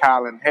course,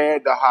 Kylan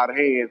had the hot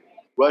hand,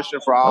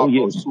 rushing for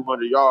almost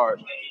 200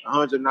 yards,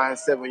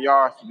 197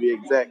 yards to be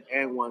exact,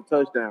 and 1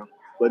 touchdown.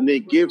 But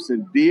Nick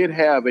Gibson did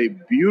have a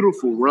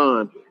beautiful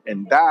run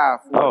and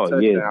dive for a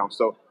touchdown. Yeah.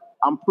 So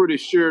I'm pretty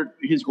sure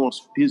he's going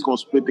to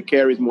split the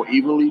carries more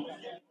evenly.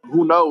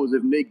 Who knows,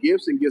 if Nick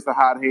Gibson gets a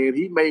hot hand,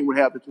 he may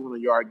have the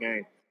 200-yard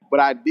game. But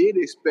I did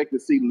expect to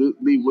see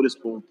Lee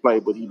Witherspoon play,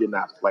 but he did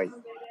not play.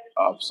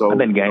 So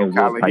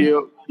Kylan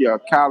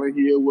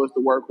Hill was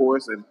the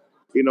workhorse. And,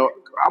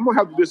 I'm going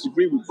to have to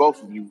disagree with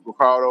both of you,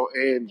 Ricardo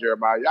and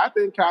Jeremiah. I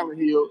think Kylan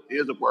Hill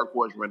is a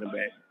workhorse running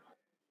back.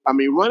 I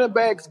mean, running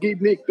backs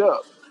get nicked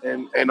up.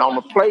 And on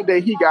the play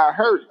that he got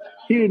hurt,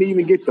 he didn't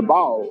even get the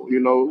ball.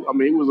 It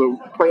was a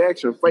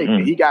play-action fake.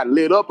 And he got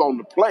lit up on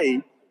the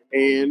play.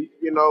 And,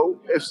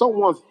 if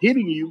someone's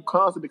hitting you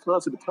constantly,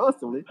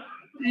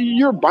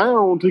 you're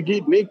bound to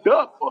get nicked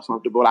up or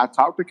something. But I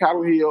talked to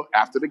Kylan Hill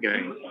after the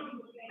game,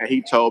 and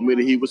he told me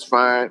that he was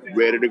fine,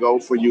 ready to go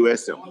for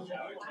USM.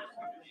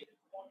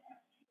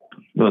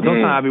 Well,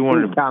 sometimes I be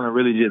wondering if Kylan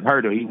really just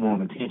hurt or he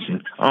want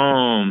attention.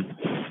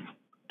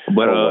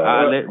 But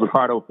I'll let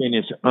Ricardo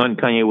finish on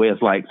Kanye West.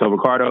 So,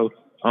 Ricardo,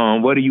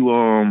 what do you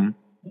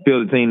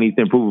feel the team needs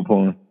to improve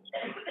upon?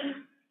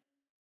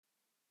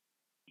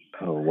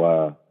 Oh,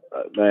 wow.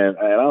 Man,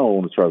 I don't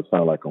want to try to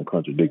sound like I'm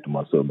contradicting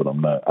myself, but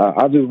I'm not.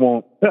 I just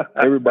want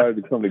everybody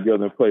to come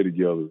together and play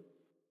together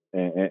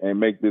and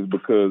make this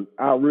because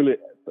I'm going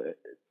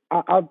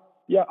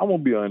to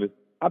be honest.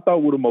 I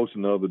thought with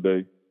emotion the other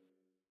day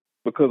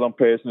because I'm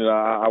passionate.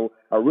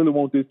 I really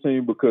want this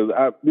team because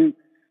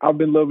I've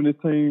been loving this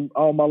team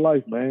all my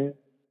life, man.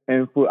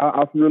 And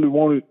I really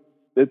wanted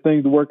that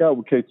things to work out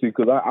with KT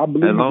because I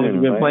believe as long as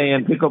you've been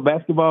playing pickup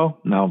basketball.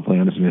 No, I'm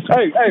playing this Smith.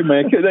 Hey,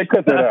 man,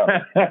 cut that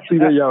out. See,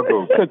 there y'all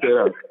go. Cut that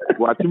out.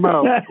 Watch your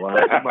mouth.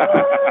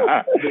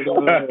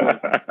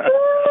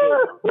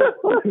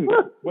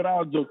 But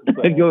I'll joke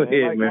aside. Go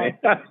ahead, man.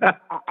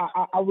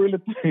 I really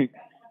think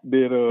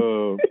that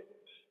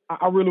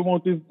I really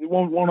want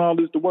all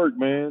this to work,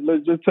 man.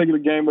 Let's just take it a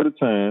game at a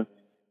time.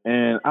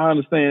 And I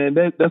understand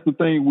that's the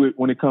thing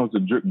when it comes to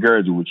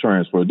graduate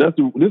transfer. This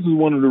is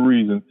one of the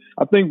reasons.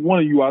 I think one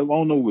of you, I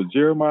don't know, was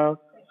Jeremiah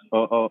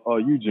or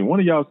Eugene. One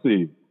of y'all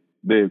said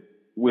that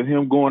with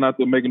him going out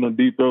there making them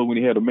deep throws when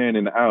he had a man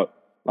in the out,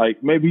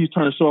 like maybe he's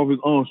trying to show off his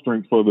arm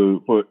strength for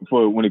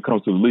when it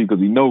comes to the league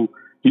because he know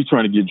he's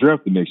trying to get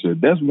drafted next year.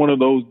 That's one of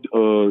those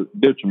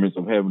detriments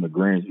of having a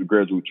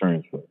graduate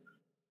transfer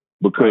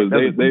because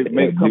they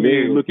may come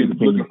in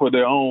looking for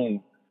their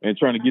own and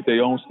trying to get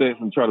their own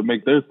stats and try to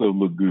make themselves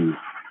look good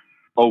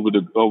over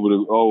the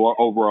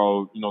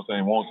overall, you know what I'm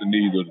saying, wants and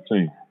needs of the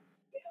team.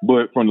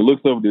 But from the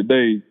looks of it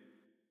today,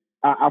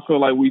 I feel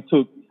like we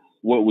took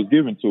what was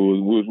given to us,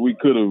 which we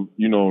could have,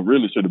 you know,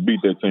 really should have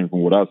beat that team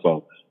from what I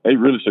saw. They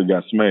really should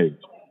have got smashed.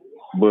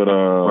 But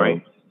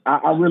right.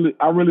 I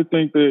really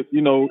think that,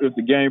 you know, if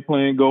the game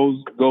plan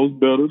goes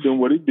better than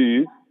what it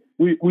did,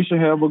 we should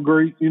have a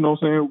great, you know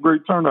what I'm saying,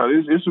 great turnout.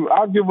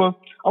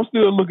 I'm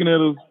still looking at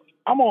us.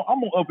 I'm gonna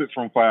up it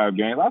from 5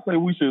 games. I say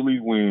we should at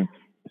least win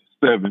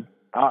 7.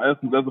 That's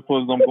the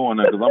first I'm going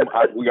at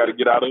because we got to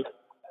get out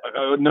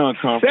of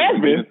non-conference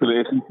and get into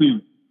the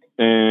SEC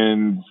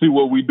and see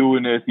what we do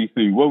in the SEC.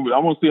 I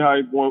want to see how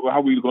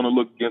we're going to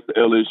look against the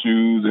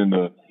LSU's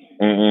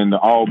and the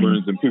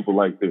Auburns and people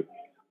like that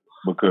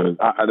because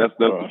that's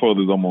the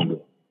furthest I'm on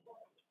there.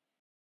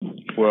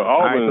 Well,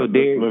 Auburn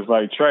looks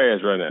like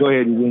trash right now. Go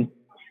ahead, Eugene.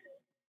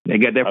 They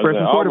got that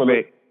freshman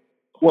quarterback.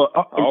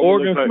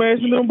 Oregon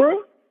smashing them,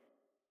 bro.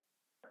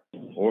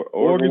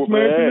 Oregon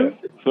smashing them.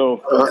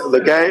 So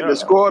the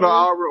score of the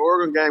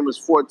Oregon game was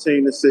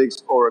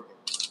 14-6. Oregon.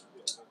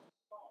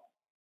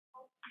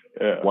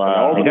 Yeah.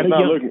 Wow.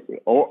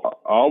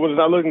 Auburn's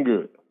not looking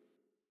good.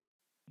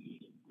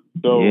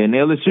 So and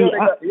LSU,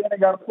 he ain't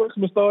got a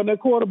freshman starting that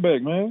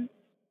quarterback, man.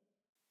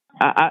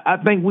 I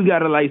think we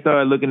gotta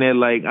start looking at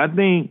I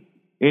think,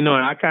 you know,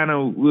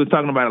 and we were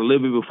talking about it a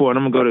little bit before, and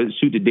I'm gonna go to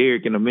shoot to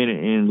Derek in a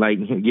minute and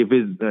give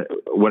his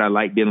what I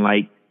like, didn't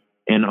like,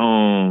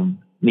 and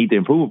need to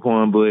improve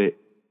upon. But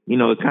you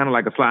know, it's kind of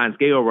like a sliding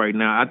scale right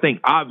now. I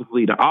think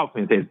obviously the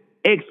offense has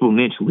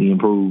exponentially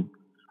improved.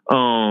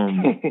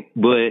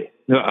 But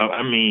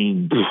I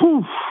mean,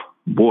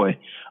 boy,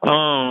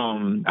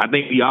 I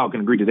think we all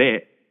can agree to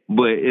that.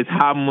 But it's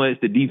how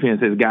much the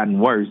defense has gotten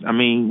worse. I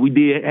mean, we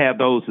did have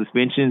those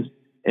suspensions,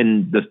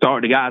 and the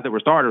guys that were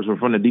starters were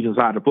from the defensive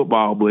side of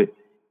football. But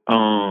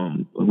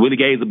Willie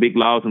Gay's a big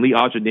loss, and Lee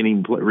Archer didn't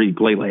even really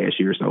play last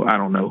year, so I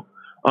don't know.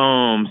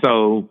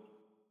 So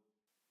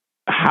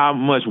how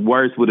much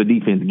worse would the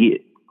defense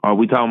get? Are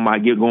we talking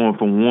about going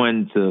from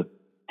 1 to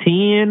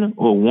 10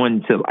 or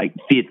 1 to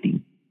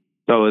 50?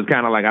 So it's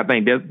kind of I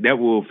think that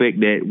will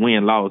affect that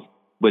win-loss.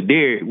 But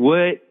Derek,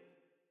 what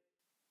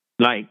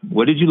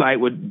did you like?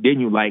 What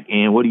didn't you like?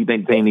 And what do you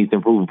think the team needs to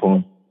improve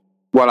upon?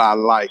 What I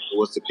liked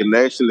was the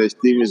connection that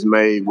Stevens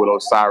made with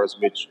Osiris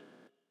Mitchell.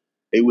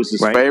 It was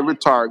his favorite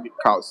target,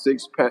 caught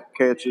 6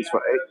 catches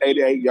for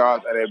 88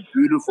 yards and a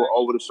beautiful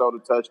over-the-shoulder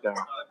touchdown.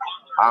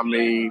 I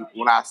mean,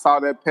 when I saw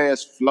that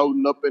pass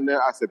floating up in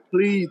there, I said,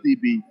 please,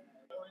 DB,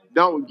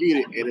 don't get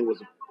it. And it was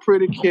a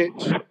pretty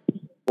catch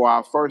for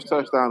our first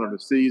touchdown of the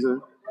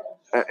season.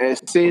 And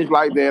it seems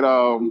like that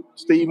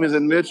Stevens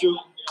and Mitchell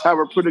have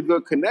a pretty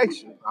good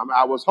connection. I mean,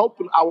 I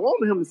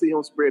wanted him to see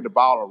him spread the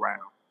ball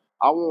around.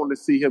 I wanted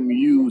to see him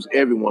use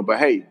everyone. But,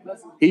 hey,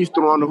 he's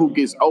throwing who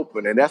gets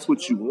open, and that's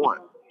what you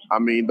want. I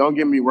mean, don't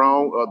get me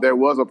wrong. There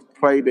was a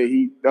pass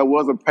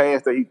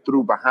that he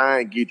threw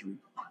behind Guidry.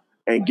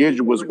 And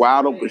Guidry was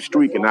wide open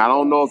streaking. I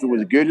don't know if it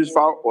was Guidry's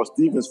fault or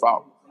Stevens'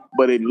 fault,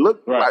 but it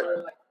looked like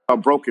a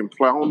broken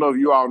play. I don't know if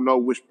you all know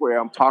which play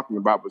I'm talking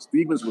about, but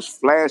Stevens was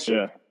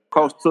flashing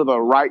close to the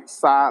right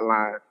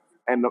sideline,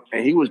 and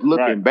he was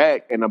looking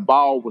back, and the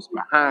ball was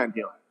behind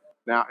him.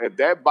 Now, if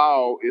that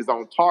ball is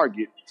on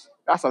target,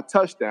 that's a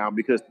touchdown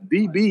because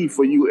DB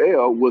for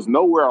UL was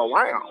nowhere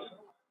around.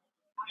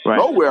 Right.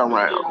 Nowhere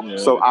around. Yeah.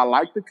 So I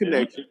like the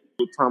connection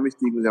with Tommy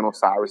Stevens and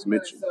Osiris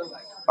Mitchell.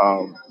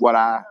 What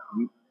I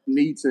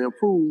need to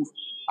improve,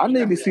 I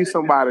need to see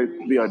somebody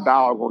be a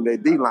dog on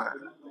that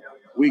D-line.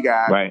 We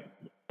got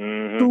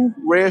 2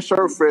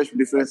 redshirt freshman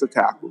defensive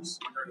tackles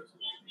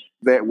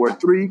that were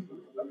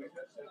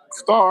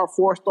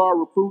 4-star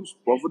recruits.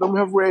 Both of them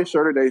have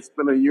redshirted. They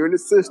spent a year in the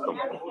system.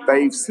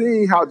 They've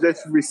seen how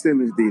Jeffrey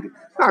Simmons did it.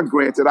 Now,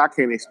 granted, I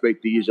can't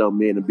expect these young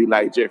men to be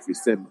like Jeffrey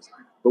Simmons,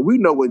 but we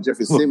know what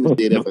Jeffrey Simmons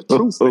did as a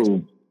true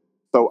freshman.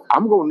 So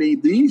I'm going to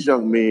need these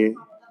young men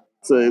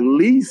to at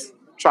least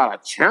try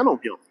to channel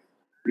him.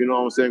 You know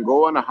what I'm saying?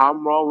 Go in the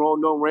Hamron,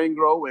 Rondo,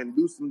 Rangro, and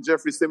do some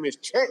Jeffrey Simmons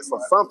chants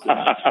or something.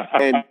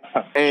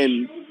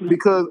 and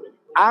because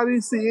I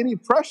didn't see any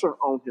pressure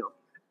on him,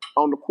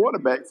 on the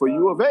quarterback for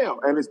U of L.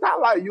 And it's not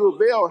like U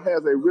of L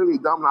has a really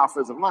dominant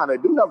offensive line. They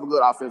do have a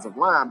good offensive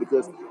line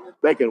because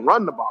they can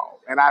run the ball.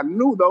 And I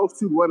knew those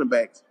 2 running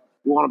backs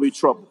were going to be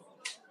trouble.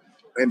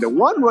 And the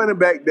one running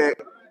back that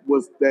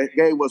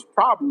gave us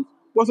problems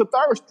was the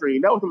third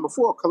string. That was number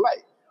 4,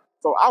 Calais.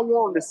 So I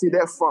wanted to see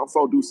that front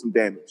 4 do some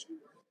damage.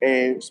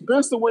 And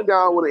Spencer went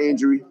down with an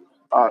injury.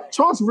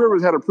 Chauncey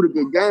Rivers had a pretty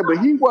good game, but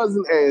he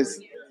wasn't as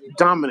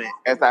dominant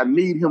as I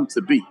need him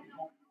to be.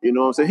 You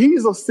know what I'm saying?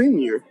 He's a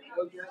senior.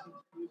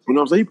 You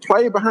know what I'm saying? He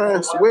played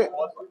behind Sweat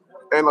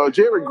and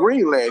Jerry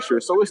Green last year,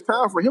 so it's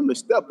time for him to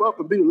step up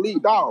and be the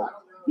lead dog.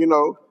 You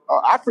know,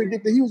 I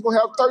predicted he was going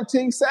to have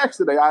 13 sacks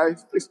today. I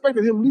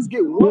expected him at least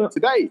get one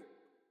today,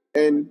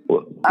 and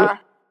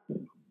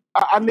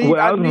I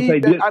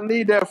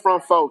need that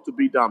front four to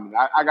be dominant.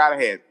 I gotta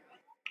have it.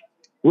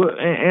 Well,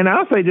 and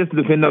I'll say just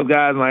to defend those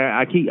guys, like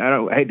I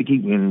hate to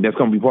keep, and that's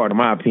going to be part of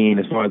my opinion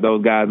as far as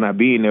those guys not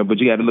being there. But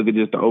you got to look at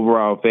just the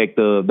overall effect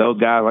of those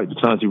guys like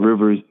the Chauncey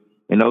Rivers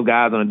and those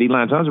guys on the D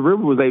line. Chauncey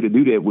Rivers was able to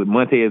do that with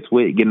Montez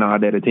Sweat getting all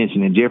that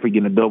attention and Jeffrey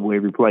getting a double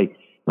every play.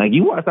 Like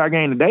you watched our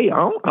game today,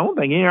 I don't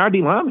think any of our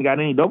D linemen got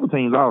any double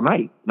teams all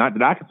night, not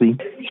that I can see.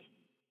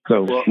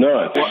 So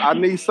I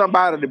need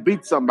somebody to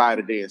beat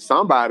somebody. Then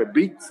somebody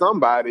beat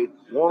somebody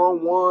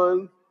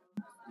 1-on-1,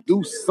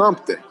 do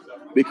something.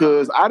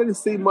 Because I didn't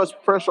see much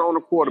pressure on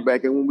the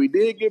quarterback. And when we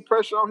did get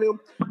pressure on him,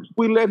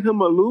 we let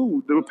him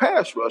elude the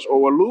pass rush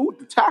or elude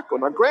the tackle.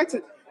 Now,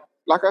 granted,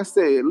 like I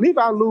said,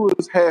 Levi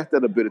Lewis has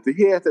that ability.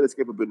 He has that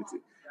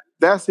escapability.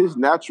 That's his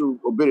natural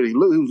ability. He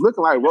was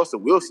looking like Russell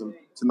Wilson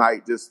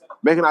tonight, just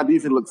making our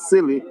defense look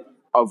silly,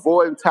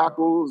 avoiding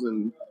tackles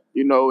and,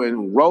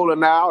 and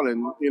rolling out.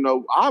 And,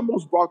 I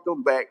almost brought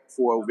them back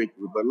for a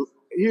victory. But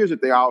here's the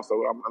thing also,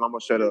 and I'm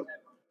going to shut up.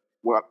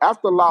 Well,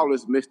 after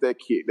Lawless missed that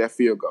kick, that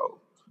field goal,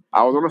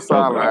 I was on the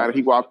sideline, and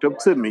he walked up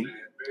to me,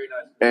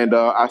 and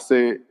I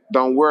said,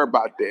 don't worry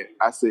about that.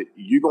 I said,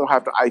 you're going to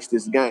have to ice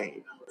this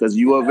game because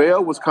U of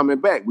L was coming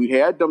back. We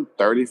had them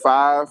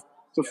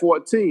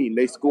 35-14.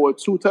 They scored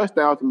 2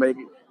 touchdowns to make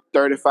it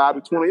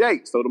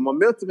 35-28. So the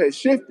momentum had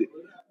shifted.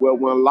 Well,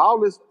 when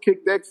Lawless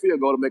kicked that field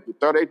goal to make it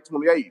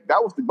 38-28,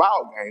 that was the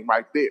ball game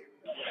right there.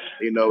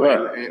 And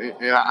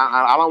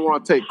I don't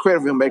want to take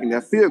credit for him making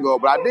that field goal,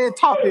 but I did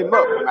talk him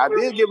up. And I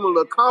did give him a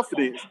little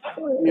confidence,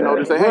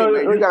 to say, hey,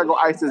 man, you got to go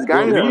ice this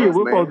game. We're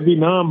supposed to be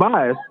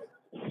non-biased.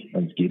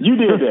 You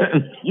did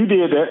that.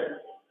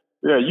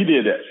 Yeah, you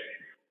did that.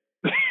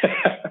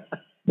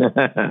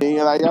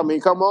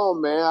 Come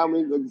on,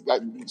 man.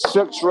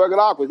 Shrug it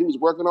off because he was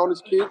working on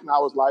his kick, and I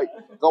was like,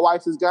 go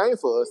ice this game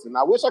for us. And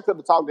I wish I could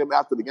have talked to him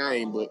after the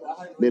game, but,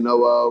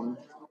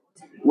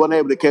 wasn't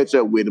able to catch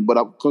up with it.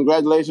 But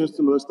congratulations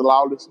to Mr.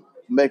 Lawless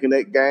making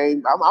that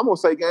game. I'm going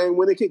to say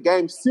game-winning kick,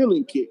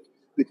 game-sealing kick,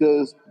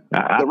 because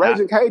the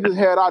Raging Cajuns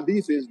had our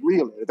defense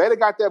reeling. If they'd have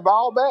got that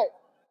ball back,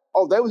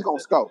 they was going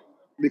to score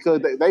because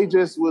they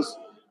just was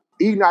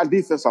eating our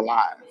defense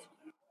alive.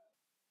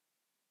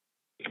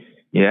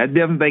 Yeah, I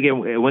definitely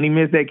think when he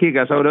missed that kick,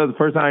 I saw that was the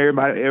first time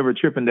everybody ever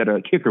tripping that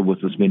a kicker was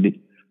suspended.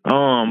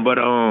 But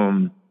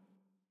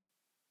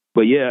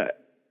yeah,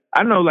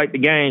 I know like the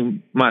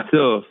game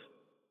myself.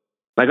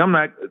 Like I'm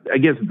not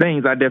against the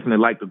things I definitely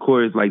like, of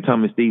course, like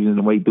Thomas Stevens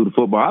the way through the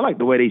football. I like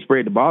the way they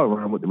spread the ball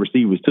around with the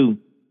receivers too.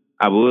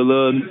 I would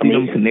love to see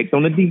them connect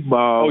on the deep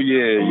ball. Oh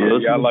yeah,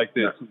 I like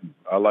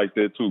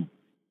that too.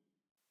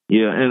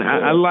 Yeah, and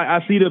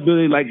I see the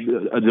ability like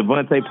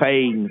Javonte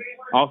Payton,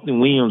 Austin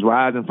Williams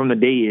rising from the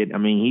dead. I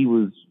mean, he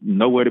was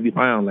nowhere to be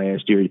found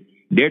last year.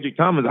 Dedrick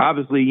Thomas,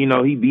 obviously,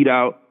 he beat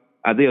out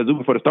Isaiah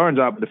Zuber for the starting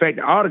job. But the fact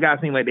that all the guys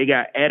seem like they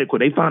got adequate,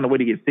 they found a way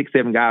to get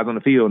 6-7 guys on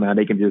the field. Now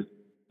they can just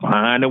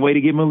find a way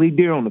to get Malik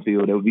Deer on the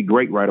field. That would be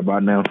great right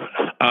about now.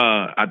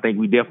 I think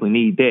we definitely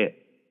need that.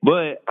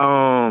 But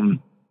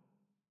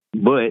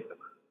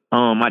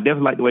I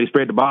definitely like the way they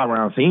spread the ball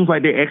around. Seems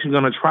like they're actually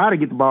going to try to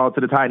get the ball to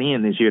the tight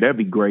end this year. That'd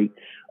be great.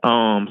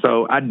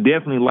 So I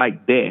definitely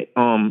like that.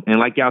 And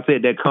like y'all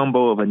said, that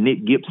combo of a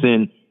Nick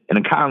Gibson and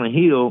a Colin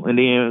Hill, and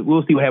then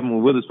we'll see what happens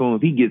with Witherspoon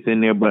if he gets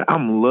in there. But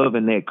I'm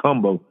loving that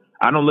combo.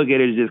 I don't look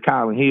at it as just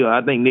Colin Hill.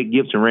 I think Nick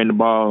Gibson ran the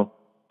ball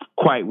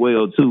quite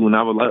well too, and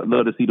I would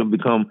love to see them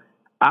become.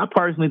 I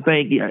personally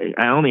think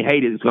I only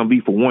hate it. It's going to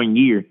be for 1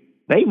 year.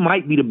 They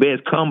might be the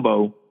best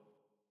combo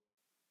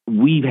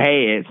we've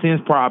had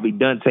since probably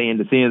Dante in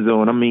the end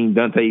zone. I mean,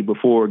 Dante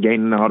before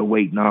gaining all the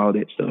weight and all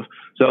that stuff.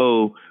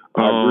 So,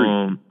 I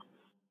agree.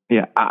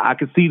 Yeah, I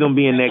could see them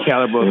being that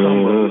caliber of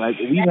combo. Like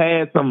we've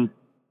had some,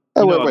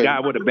 a guy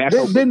with a back.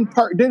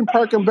 Didn't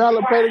Perk and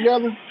Ballard play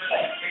together?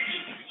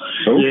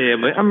 Yeah,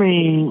 but I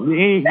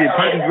mean,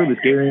 Perkins really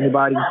scare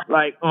anybody.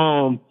 Like,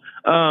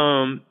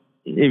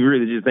 if you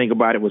really just think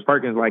about it, was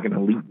Perkins like an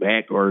elite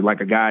back or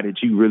like a guy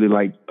that you really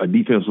like a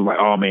defense was like,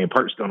 oh man,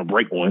 Perk's gonna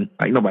break one.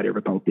 Like nobody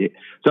ever thought that.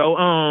 So,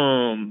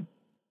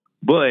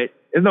 but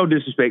there's no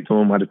disrespect to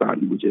him. I just thought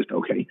he was just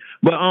okay.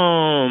 But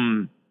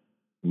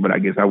I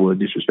guess I was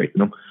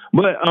disrespecting him.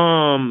 But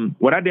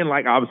what I didn't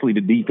like, obviously,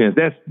 the defense.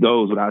 That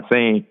goes without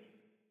saying.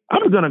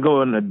 I'm gonna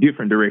go in a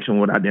different direction.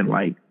 What I didn't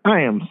like.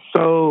 I am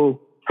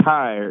so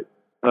tired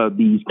of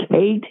these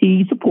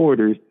KT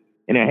supporters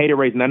and I hate it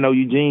race. And I know,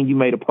 Eugene, you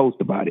made a post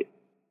about it.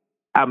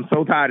 I'm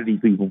so tired of these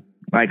people.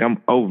 Like,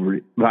 I'm over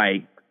it.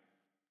 Like,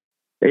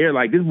 they're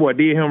like, this boy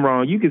did him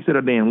wrong. You can sit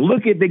up there and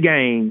look at the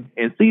game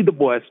and see the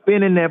boy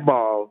spinning that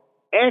ball,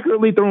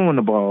 accurately throwing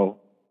the ball.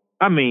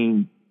 I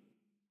mean,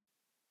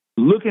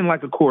 looking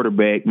like a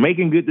quarterback,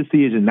 making good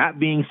decisions, not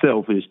being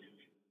selfish.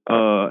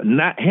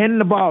 not handing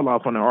the ball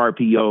off on the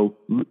RPO,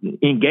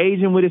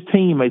 engaging with his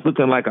teammates,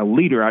 looking like a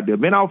leader out there.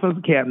 Being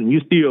offensive captain,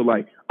 you're still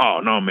like, oh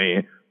no,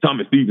 man,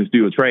 Thomas Stevens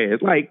still trash.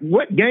 Like,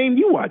 what game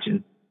you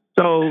watching?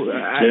 So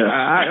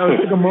I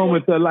took a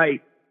moment to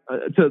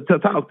to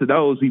talk to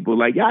those people.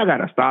 Like, y'all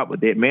gotta stop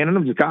with that, man. And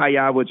I'm just calling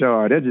y'all what y'all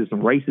are. That's just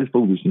some racist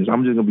foolishness.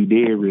 I'm just gonna be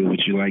dead real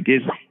with you. Like,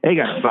 they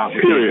gotta stop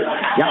with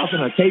that. Y'all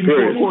gonna take me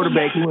to a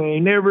quarterback who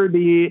ain't never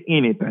did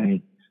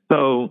anything.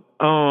 So,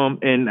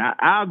 and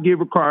I'll give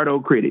Ricardo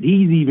credit.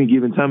 He's even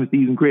giving Thomas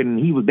Stevens credit, and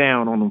he was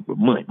down on him for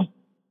months.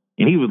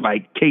 And he was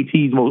like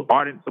KT's most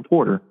ardent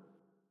supporter.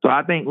 So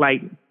I think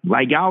like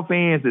y'all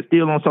fans that's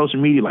still on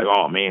social media, like,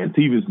 oh man,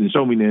 Stevens didn't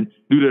show me then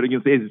do that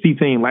against the SEC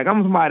team. Like,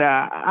 I'm somebody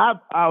I've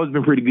always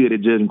been pretty good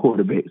at judging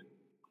quarterbacks.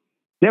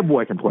 That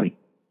boy can play.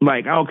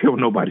 Like, I don't care what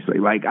nobody say.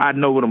 Like, I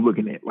know what I'm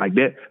looking at. Like,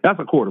 that's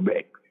a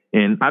quarterback.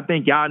 And I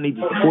think y'all need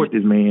to support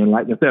this man,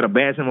 like, instead of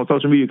bashing him on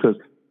social media, because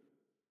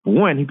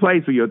one, he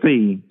plays for your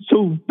team.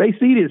 Two, they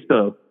see this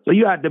stuff. So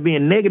you have to be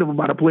negative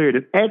about a player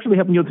that's actually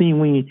helping your team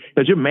win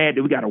because you're mad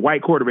that we got a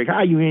white quarterback. How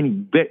are you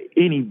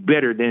any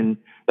better than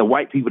the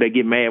white people that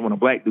get mad when a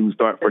black dude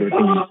start for their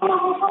team?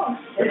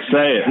 That's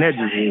sad. And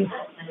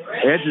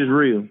that's just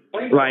real.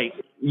 Like,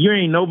 you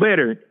ain't no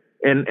better.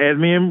 And as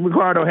me and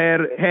Ricardo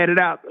had it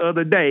out the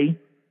other day,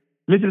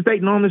 Mississippi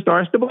State normally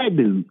starts the black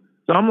dude.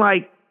 So I'm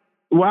like,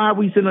 why are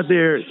we sitting up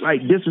there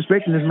like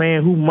disrespecting this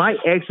man who might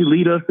actually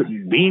lead us to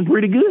being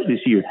pretty good this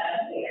year?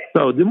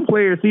 So them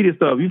players see this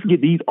stuff. You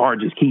forget these are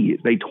just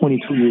kids. They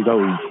 22 years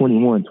old,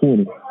 21,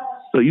 20.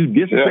 So you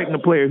disrespecting a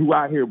player who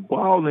out here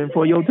balling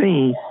for your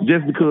team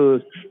just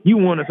because you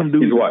wanted some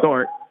dude to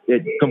start that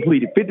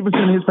completed 50%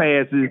 of his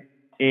passes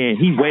and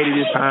he waited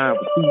his time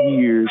for 2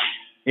 years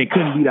and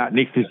couldn't beat out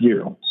Nick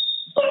Fitzgerald.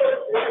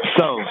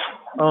 So,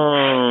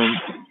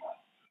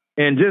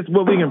 and just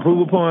what we can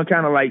improve upon,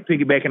 kind of like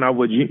piggybacking off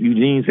what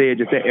Eugene said,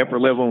 just that effort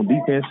level on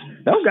defense.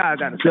 Those guys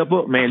got to step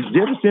up, man.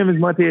 Jeffrey Simmons,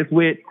 Montez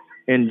Sweat,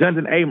 and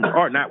Jonathan Abrams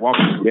are not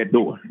walking through that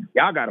door.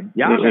 Y'all gotta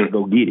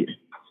go get it.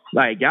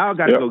 Like, y'all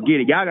gotta go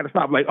get it. Y'all gotta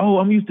stop like, oh,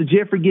 I'm used to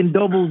Jeffrey getting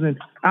doubles and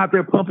out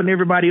there pumping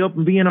everybody up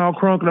and being all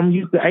crunk, and I'm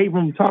used to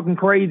Abrams talking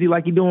crazy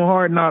like he doing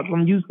hard knocks.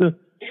 I'm used to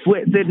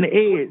Sweat setting the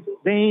edge.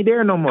 They ain't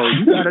there no more.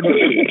 You gotta do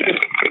it.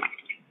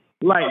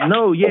 Like,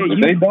 no, yeah,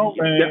 they don't,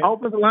 man. The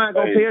offensive line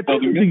gonna pay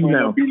attention to you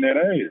now.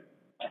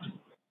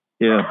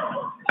 Yeah,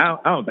 I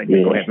don't think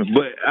that's gonna happen,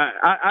 but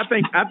I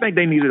think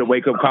they needed a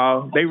wake up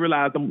call. They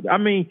realized, I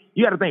mean,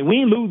 you got to think we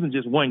ain't losing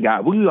just one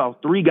guy. We lost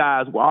three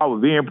guys who all were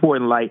very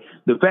important. Like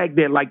the fact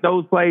that like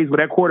those plays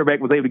where that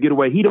quarterback was able to get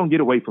away, he don't get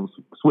away from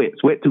Sweat.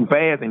 Sweat too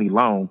fast and he's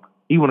long.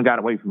 He wouldn't have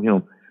got away from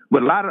him.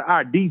 But a lot of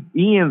our deep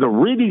ends are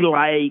really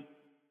like.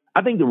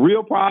 I think the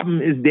real problem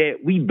is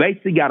that we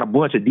basically got a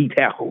bunch of D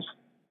tackles.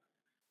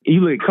 You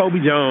look at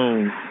Kobe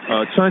Jones,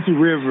 Chauncey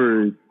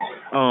Rivers,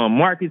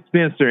 Marcus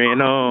Spencer,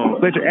 and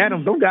Fletcher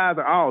Adams. Those guys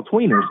are all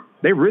tweeners.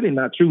 They're really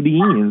not true D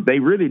ends. They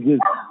really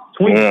just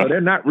tweeners. Yeah. So they're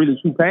not really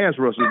true pass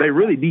rushers. They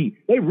really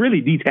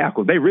D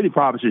tackles. They really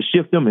probably should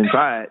shift them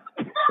inside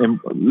and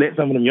let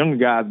some of them younger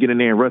guys get in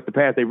there and rush the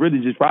pass. They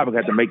really just probably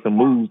have to make some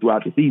moves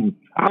throughout the season.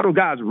 All those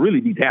guys are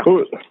really D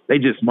tackles. They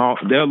just small.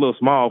 They're a little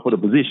small for the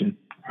position.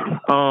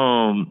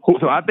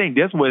 So I think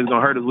that's what is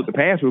going to hurt us with the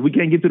pass rush. We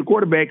can't get to the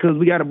quarterback because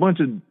we got a bunch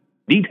of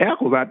D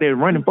tackles out there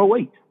running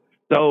 4.8.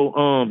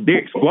 So they're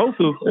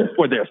explosive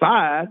for their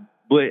size,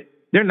 but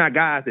they're not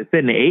guys that set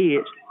in the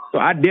edge. So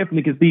I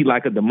definitely can see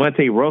like a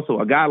DeMonte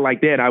Russell, a guy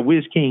like that. I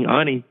wish King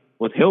Ani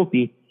was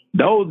healthy.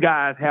 Those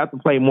guys have to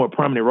play more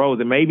prominent roles,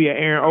 and maybe an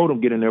Aaron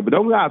Odom get in there. But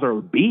those guys are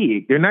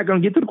big. They're not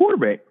going to get to the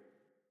quarterback.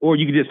 Or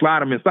you can just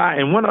slide them inside.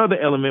 And one other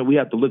element we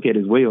have to look at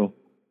as well.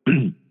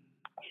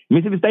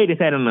 Mississippi State has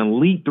had an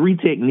elite 3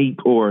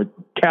 technique or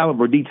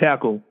caliber D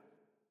tackle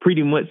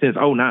pretty much since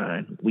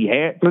 2009. We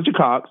had Fletcher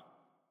Cox,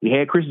 we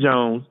had Chris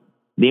Jones,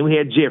 then we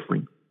had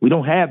Jeffrey. We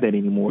don't have that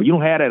anymore. You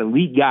don't have that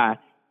elite guy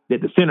that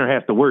the center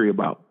has to worry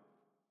about.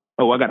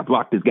 Oh, I got to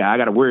block this guy. I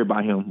got to worry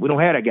about him. We don't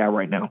have that guy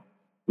right now.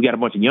 We got a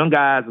bunch of young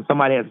guys, and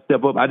somebody has to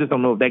step up. I just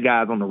don't know if that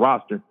guy's on the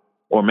roster,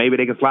 or maybe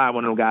they can slide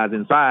one of those guys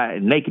inside,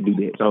 and they can do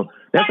that. So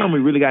that's something we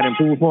really got to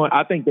improve upon.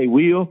 I think they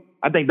will.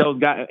 I think those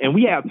guys, and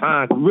we have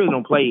time. We really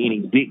don't play any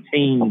big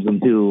teams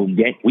until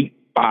week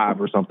 5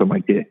 or something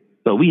like that.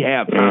 So we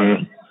have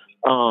time.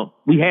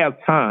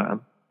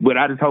 But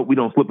I just hope we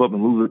don't slip up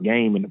and lose a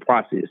game in the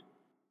process.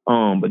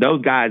 But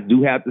those guys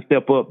do have to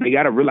step up. They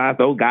got to realize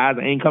those guys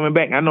ain't coming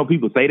back. I know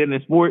people say that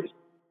in sports,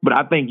 but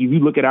I think if you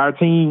look at our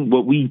team,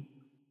 what we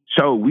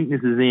show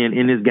weaknesses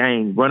in this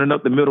game, running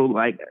up the middle,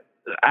 like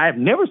I've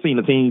never seen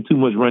a team too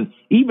much run.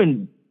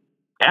 Even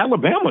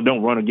Alabama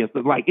don't run against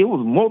us. Like it was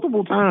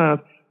multiple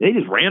times. They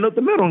just ran up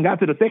the middle and got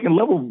to the second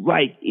level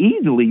like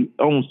easily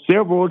on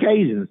several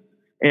occasions.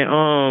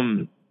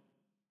 And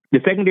the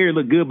secondary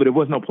looked good, but there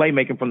was no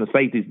playmaking from the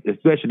safeties,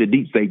 especially the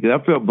deep safeties.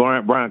 I felt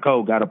Brian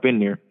Cole got up in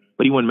there,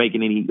 but he wasn't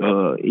making any.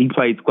 He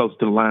played close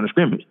to the line of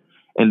scrimmage.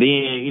 And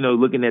then,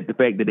 looking at the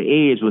fact that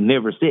the edge was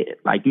never set.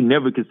 Like, you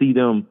never could see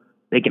them.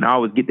 They can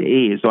always get the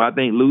edge. So I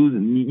think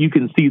you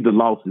can see the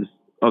losses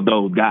of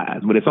those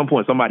guys. But at some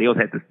point, somebody else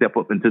had to step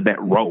up into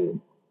that role.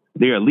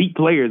 They're elite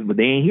players, but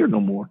they ain't here no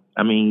more.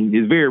 I mean,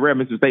 it's very rare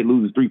Mississippi State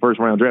loses 3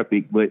 first-round draft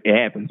picks, but it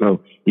happens,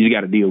 so you just got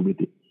to deal with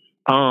it.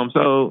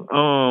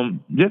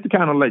 Just to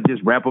kind of like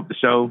just wrap up the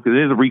show, because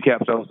it is a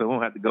recap show, so we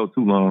won't have to go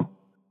too long.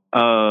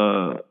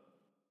 I'll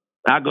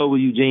go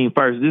with Eugene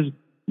first.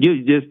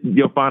 Just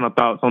your final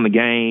thoughts on the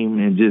game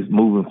and just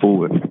moving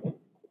forward.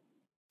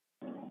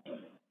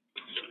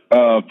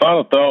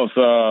 Final thoughts.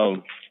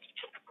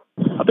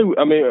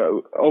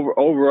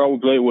 Overall we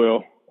played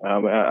well.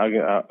 I'm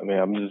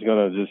just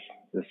gonna just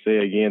say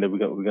again that we're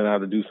gonna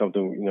have to do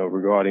something,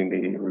 regarding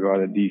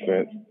the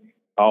defense.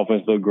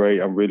 Offense looked great.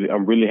 I'm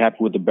really happy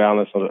with the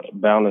balance of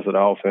the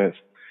offense.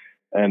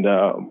 And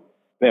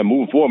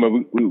moving forward,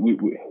 man,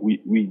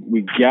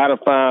 we gotta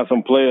find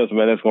some players,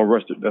 man, that's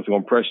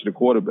gonna pressure the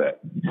quarterback.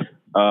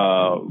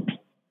 And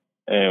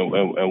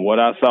what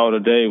I saw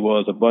today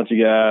was a bunch of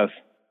guys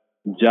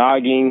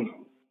jogging,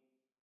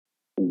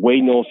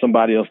 waiting on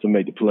somebody else to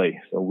make the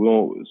play.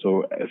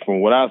 So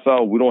from what I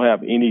saw, we don't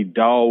have any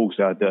dogs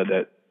out there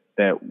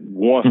that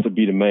wants to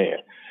be the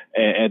man.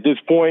 And at this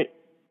point,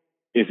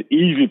 it's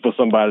easy for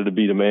somebody to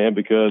be the man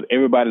because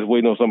everybody's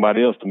waiting on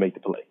somebody else to make the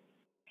play.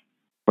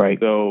 Right.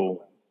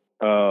 So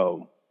I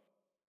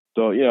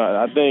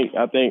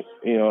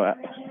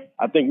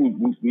think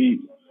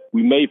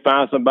we may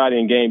find somebody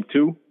in game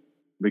 2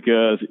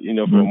 because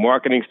from a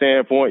marketing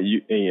standpoint,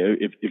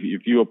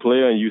 if you're a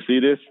player and you see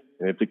this,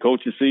 and if the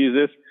coaches sees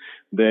this,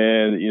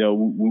 then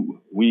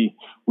we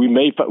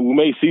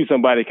may see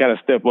somebody kind of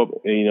step up,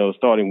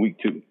 starting week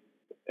 2,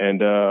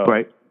 and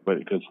right. But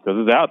because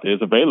it's out there,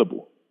 it's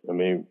available. I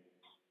mean,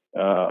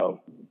 but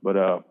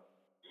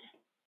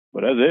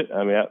that's it.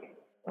 I mean,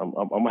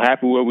 I'm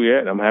happy where we're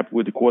at. I'm happy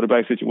with the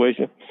quarterback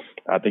situation.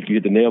 I think you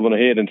hit the nail on the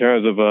head in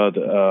terms of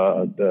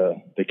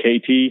the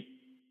KT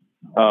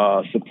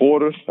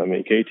supporters. I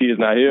mean, KT is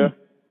not here.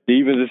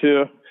 Stevens is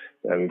here.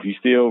 I mean, if you're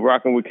still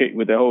rocking with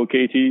the whole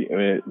KT, I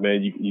mean,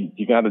 man,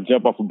 you got to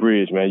jump off a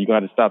bridge, man. You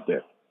got to stop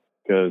that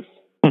because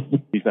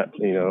he's not.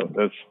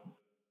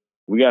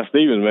 We got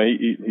Stevens, man.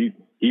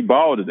 He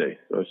balled today.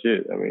 So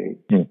shit. I mean,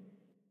 I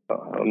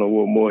don't know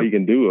what more he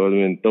can do other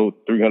than throw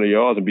 300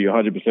 yards and be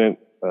 100%.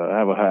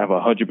 Have a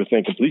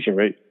 100% completion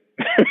rate.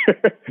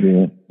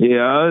 Yeah,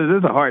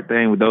 it's a hard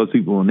thing with those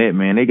people on that,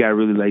 man. They got to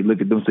really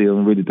look at themselves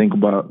and really think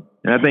about.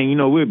 And I think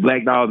we're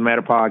Black Dogs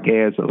Matter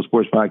podcast or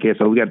sports podcast,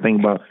 so we got to think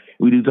about.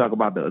 We do talk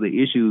about the other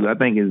issues. I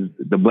think is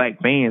the black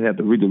fans have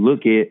to really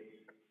look at.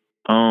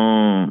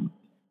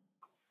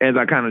 As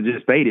I kind of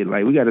just stated,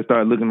 we got to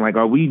start looking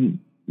we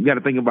got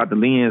to think about the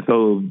lens.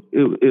 So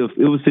if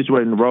it was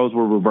situated and the roles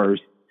were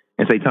reversed,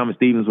 and say Thomas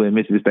Stevens was at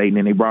Mississippi State, and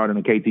then they brought in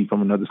a KT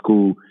from another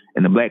school,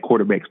 and the black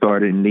quarterback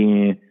started, and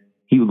then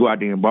he would go out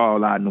there and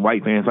ball out, and the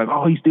white fans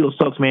he still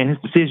sucks, man. His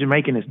decision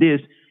making is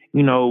this.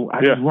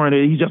 Just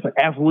wondered, he's just an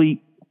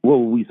athlete. What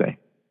would we say?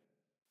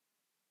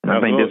 And I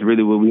think that's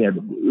really what we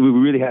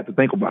really have to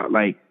think about.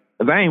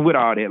 Cause I ain't with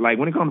all that.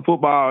 When it comes to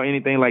football or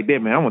anything like that,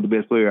 man, I want the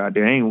best player out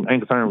there. I ain't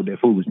concerned with that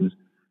foolishness.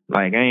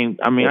 I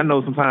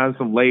know sometimes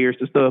some layers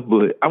to stuff,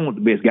 but I want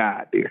the best guy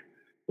out there.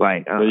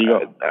 There you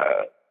go.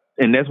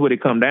 And that's what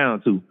it come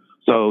down to.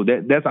 So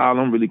that's all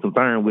I'm really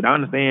concerned with. I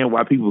understand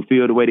why people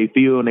feel the way they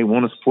feel and they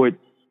want to support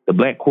the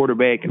black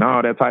quarterback and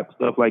all that type of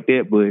stuff like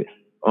that. But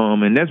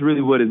and that's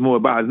really what it's more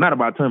about. It's not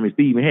about Thomas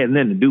Stevens. It has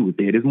nothing to do with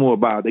that. It's more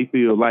about they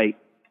feel like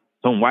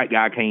some white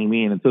guy came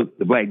in and took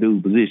the black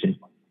dude's position.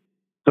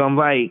 So I'm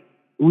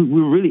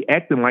we're really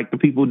acting like the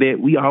people that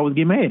we always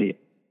get mad at.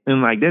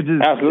 And that's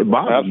just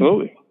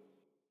absolutely.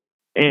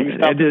 And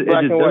it just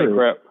black and white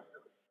crap.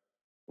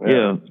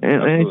 Yeah,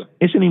 and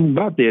it shouldn't even be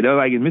about that. They're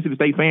as Mississippi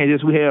State fans,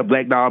 yes, we have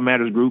Black Dog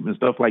Matters group and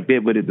stuff like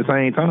that, but at the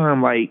same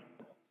time,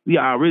 we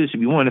all really should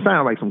be winning. It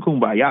sounds like some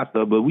kumbaya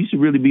stuff, but we should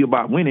really be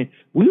about winning.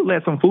 We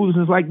let some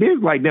foolishness like this,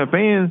 them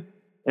fans.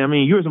 I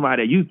mean, you're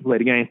somebody that used to play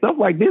the game. Stuff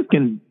like this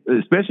can,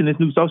 especially in this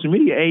new social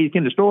media age,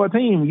 can destroy a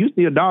team. You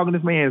still dogging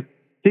this man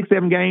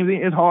 6-7 games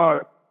in. It's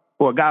hard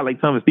for a guy like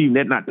Thomas Stevens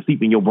that not to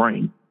seep in your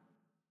brain.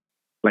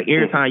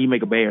 Every time you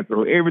make a bad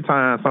throw, every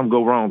time something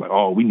go wrong,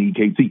 we need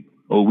KT.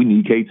 Oh, we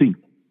need KT.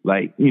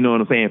 You know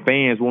what I'm saying?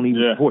 Fans won't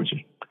even support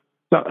you.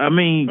 So, I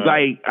mean,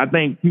 I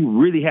think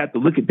you really have to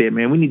look at that,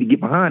 man. We need to get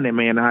behind that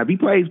man. Now, if he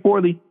plays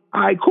poorly,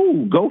 all right,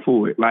 cool, go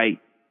for it.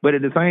 But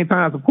at the same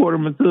time, support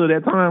him until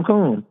that time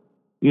comes.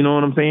 You know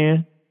what I'm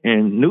saying?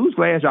 And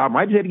newsflash, y'all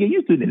might just have to get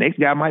used to it. The next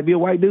guy might be a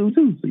white dude,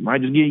 too. So you might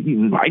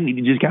need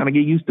to just kind of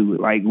get used to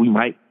it. We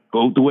might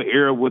go through an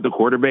era where the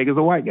quarterback is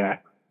a white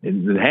guy. It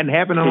hadn't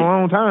happened in a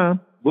long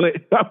time.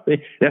 But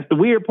that's the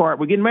weird part.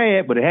 We're getting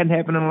mad, but it hadn't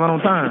happened in a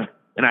long time.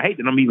 And I hate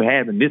that I'm even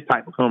having this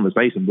type of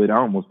conversation, but I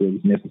almost feel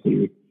it's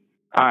necessary.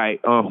 All right.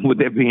 With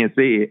that being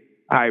said,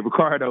 all right,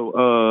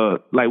 Ricardo,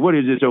 what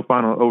is just your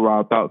final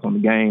overall thoughts on the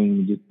game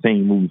and just the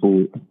team moving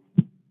forward?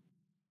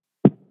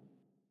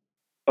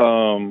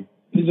 I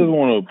just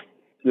want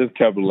to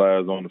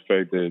capitalize on the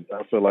fact that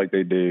I feel like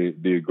they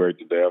did great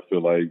today. I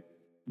feel like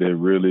they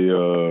really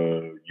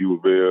U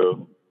of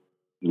L,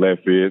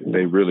 Lafayette,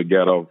 they really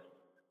got off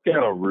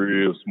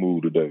real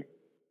smooth today.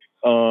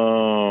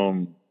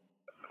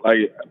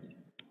 Like,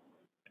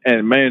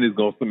 and man, it's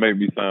gonna make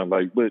me sound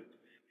like, but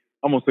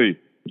I'm gonna say,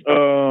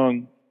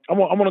 I'm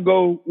gonna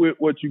go with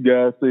what you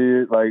guys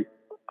said. Like,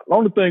 the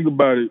only thing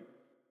about it,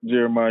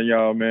 Jeremiah,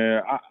 y'all,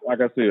 man, like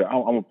I said,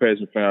 I'm a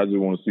passionate fan. I just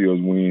want to see us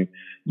win.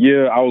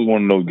 Yeah, I was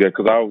one of those guys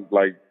because I was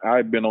like,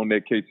 I've been on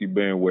that KT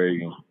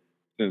bandwagon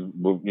since,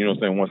 you know what I'm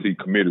saying, once he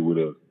committed with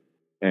us.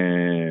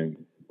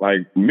 And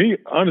like me,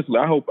 honestly,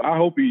 I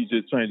hope he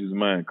just changes his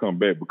mind and come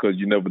back because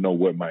you never know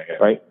what might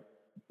happen. Right.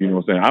 You know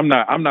what I'm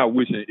saying? I'm not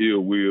wishing ill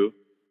will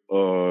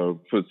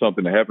for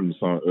something to happen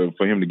to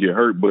for him to get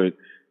hurt, but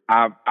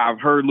I've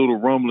heard little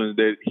rumblings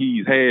that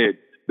he's had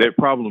that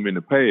problem in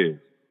the past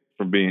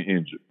from being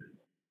injured.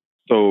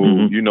 So,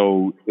 you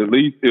know, at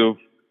least if,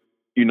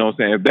 you know what I'm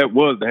saying, if that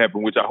was to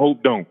happen, which I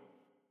hope don't,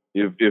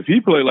 if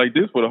he play like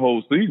this for the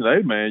whole season,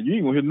 hey, man, you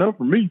ain't going to hear nothing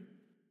from me.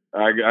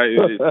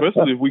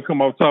 Especially if we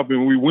come off top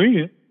and we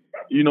win.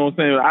 You know what I'm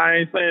saying? I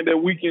ain't saying that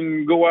we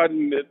can go out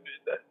and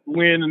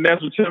win the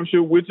national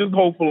championship, which is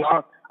hopeful.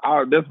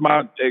 That's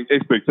my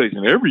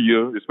expectation every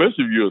year,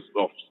 especially if you're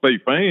a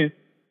state fan.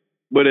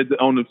 But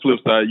on the flip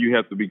side, you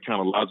have to be kind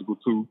of logical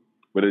too.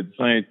 But at the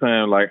same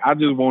time, like, I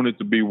just want it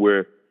to be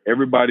where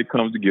everybody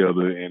comes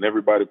together and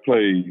everybody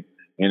plays.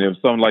 And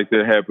if something like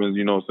that happens,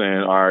 you know what I'm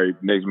saying, all right,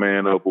 next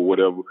man up or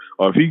whatever.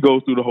 Or if he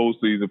goes through the whole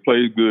season,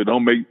 plays good,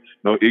 don't make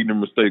no ignorant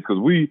mistakes. Because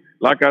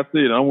like I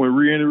said, I want to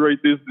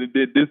reiterate this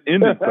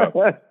ending stuff.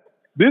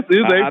 This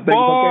is a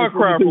far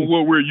cry from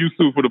what we're used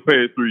to for the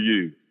past 3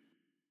 years.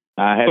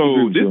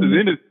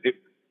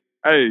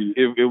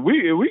 If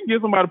we can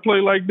get somebody to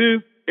play like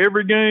this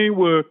every game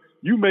where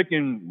you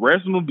making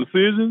rational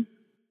decisions,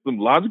 some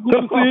logical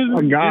decisions,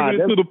 oh my God,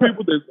 to the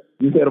people that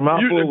you said a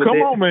mouthful.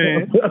 Come on,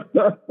 man.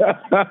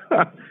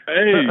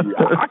 Hey,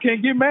 I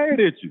can't get mad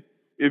at you.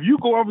 If you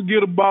go off and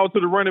get a ball to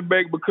the running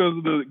back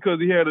because there's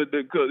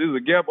a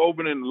gap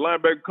open and the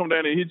linebacker come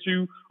down and hit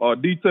you, or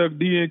D-Tuck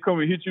DN come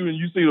and hit you, and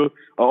you see an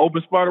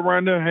open spot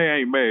around there, hey,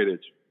 I ain't mad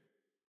at you.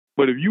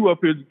 But if you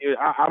up here,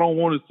 I don't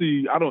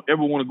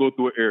ever want to go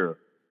through an error.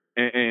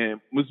 And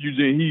Mr.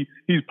 Eugene,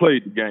 he's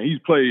played the game. He's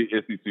played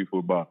SEC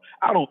football.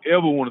 I don't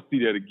ever want to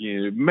see that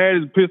again. As mad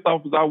as pissed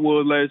off as I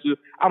was last year,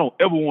 I don't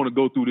ever want to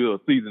go through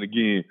this season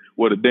again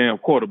where the damn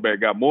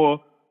quarterback got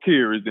more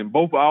carries than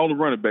all the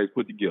running backs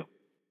put together.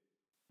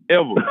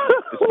 Ever.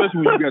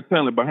 Especially when you got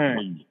talent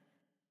behind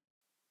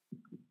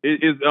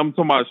you. I'm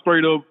talking about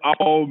straight up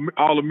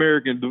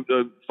all-American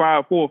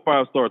 4 or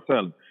 5-star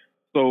talent.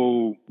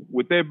 So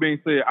with that being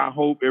said, I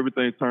hope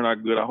everything turned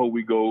out good. I hope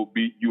we go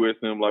beat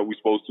USM like we're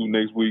supposed to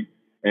next week,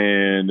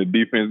 and the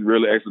defense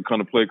really actually come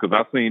to play, because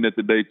I seen that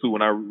today too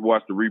when I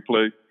watched the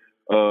replay.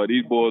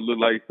 These boys look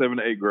like 7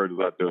 to 8 graders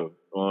out there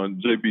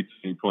on JB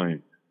team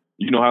playing.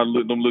 You know how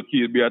them little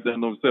kids be out there in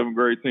the 7th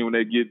grade team when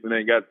they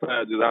ain't got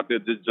time, just out there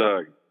just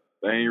jogging.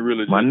 They ain't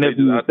really. My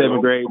nephew's in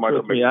 7th grade.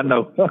 Yeah, I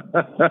know.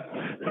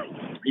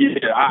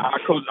 Yeah, I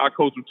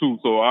coach them too,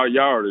 so y'all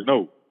already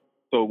know.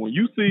 So when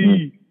you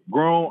see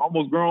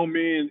almost grown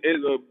men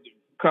as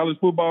college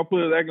football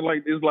players acting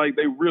like it's like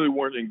they really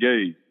weren't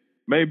engaged.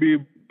 Maybe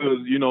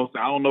because, you know,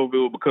 I don't know if it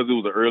was because it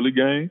was an early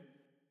game.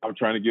 I'm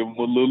trying to give them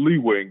a little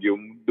leeway and give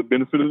them the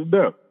benefit of the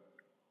doubt.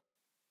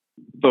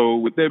 So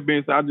with that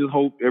being said, I just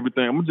hope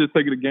everything. I'm gonna just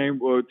take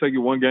it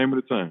one game at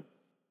a time.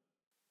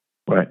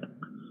 Right.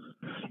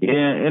 Yeah,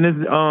 and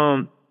it's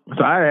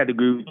so I had to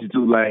agree with you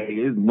too. Like,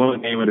 it's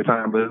one game at a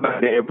time, but it's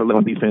not that effort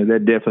on defense.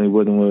 That definitely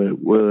wasn't what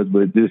it was.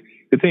 But just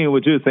continuing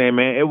what you're saying,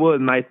 man, it was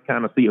nice to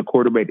kind of see a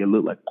quarterback that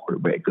looked like a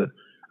quarterback. Cause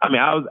I mean,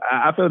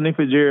 I felt Nick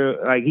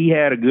Fitzgerald, like, he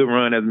had a good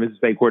run as a Mississippi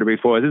State quarterback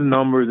for his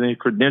numbers and his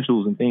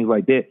credentials and things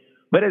like that.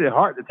 But at the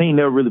heart, the team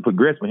never really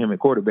progressed with him at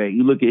quarterback.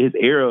 You look at his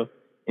era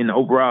in the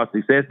overall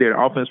success there,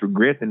 the offense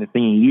regressed in the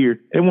senior year.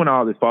 It wasn't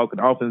all his fault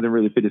because the offense didn't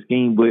really fit the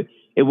scheme, but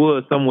it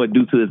was somewhat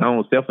due to his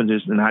own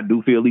selfishness, and I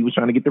do feel he was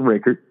trying to get the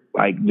record,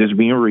 like, just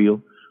being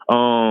real.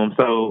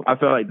 So I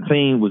felt like the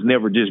team was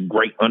never just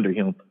great under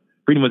him.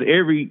 Pretty much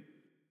every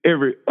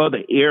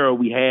other era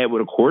we had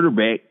with a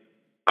quarterback,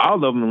 all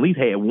of them at least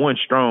had one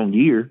strong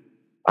year.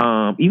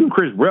 Even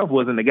Chris Ruff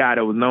wasn't the guy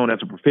that was known as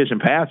a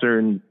proficient passer,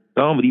 and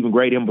some would even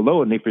grade him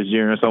below Nick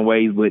Fitzgerald in some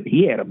ways, but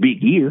he had a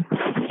big year.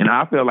 And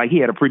I felt like he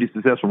had a pretty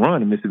successful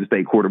run in Mississippi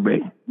State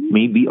quarterback. I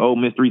mean, he beat Ole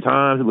Miss 3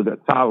 times. It was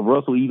Tyler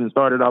Russell even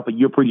started off a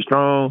year pretty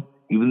strong.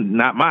 He was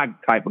not my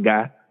type of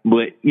guy,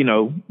 but, you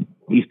know,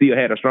 he still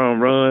had a strong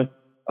run.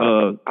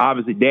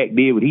 Obviously, Dak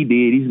did what he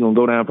did. He's going to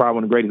go down probably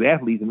one of the greatest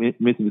athletes in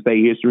Mississippi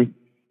State history.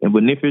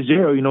 But Nick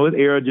Fitzgerald, you know, his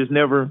era just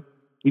never,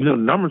 even though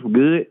the numbers were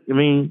good, I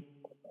mean,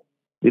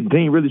 the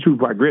team really truly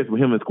progressed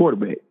with him as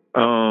quarterback.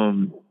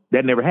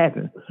 That never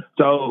happened.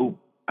 So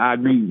I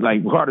agree.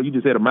 Like, Carter, you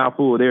just said a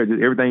mouthful there.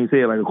 Just everything you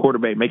said, like a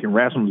quarterback making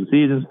rational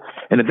decisions.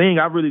 And the thing,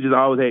 I really just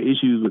always had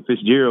issues with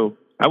Fitzgerald.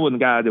 I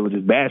wasn't a guy that was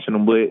just bashing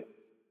him, but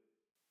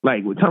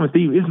like with Thomas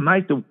Stevens, it's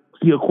nice to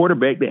see a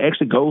quarterback that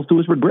actually goes through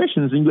his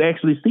progressions, and you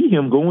actually see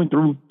him going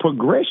through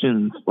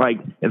progressions. Like,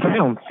 it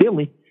sounds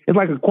silly.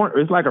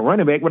 it's like a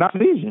running back without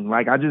vision.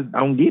 Like I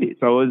don't get it.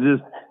 So it's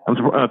just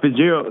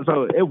Fitzgerald.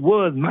 So it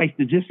was nice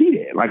to just see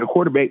that. Like a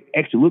quarterback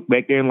actually looked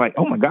back there and like,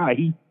 oh my God,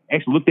 he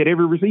actually looked at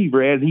every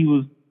receiver as he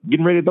was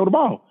getting ready to throw the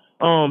ball.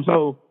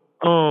 So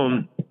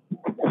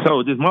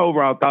just my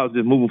overall thoughts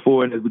just moving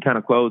forward as we kind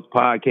of close the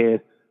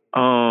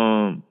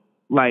podcast.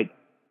 Like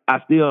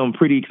I still am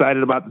pretty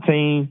excited about the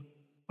team.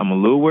 I'm a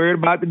little worried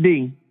about the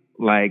D.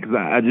 Like,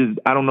 I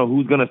don't know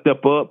who's going to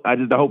step up. I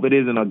just hope it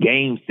isn't a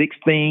game 6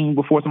 thing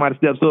before somebody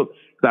steps up,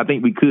 because I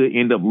think we could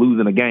end up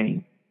losing a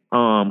game.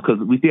 Because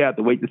we still have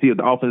to wait to see if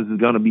the offense is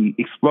going to be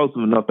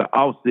explosive enough to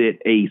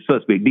offset a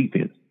suspect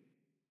defense.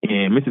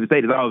 And Mississippi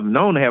State is always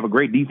known to have a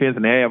great defense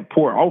and to have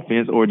poor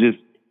offense or just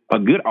a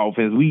good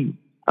offense.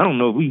 I don't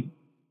know if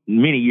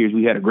many years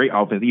we had a great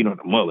offense, even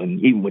under Mullen,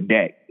 even with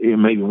Dak,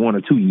 maybe 1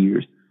 or 2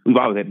 years. We've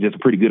always had just a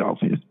pretty good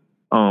offense.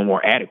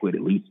 Or adequate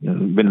at least.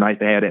 It's been nice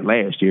to have that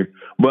last year.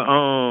 But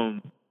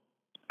I'm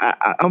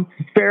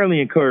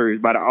fairly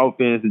encouraged by the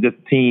offense and just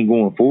the team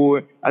going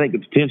forward. I think the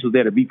potential is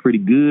there to be pretty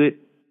good.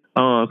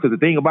 Because the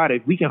thing about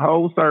it, if we can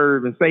hold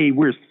serve and say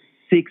we're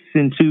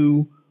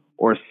 6-2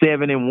 or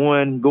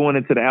 7-1 going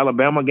into the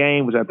Alabama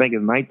game, which I think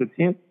is 9th or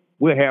 10th,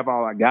 we'll have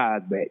all our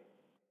guys back.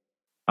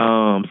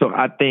 So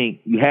I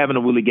think having a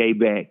Willie Gay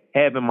back,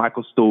 having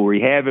Michael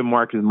Story, having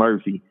Marcus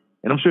Murphy,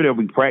 and I'm sure they'll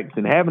be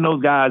practicing. Having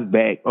those guys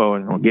back, or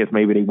I guess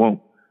maybe they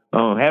won't.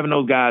 Having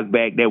those guys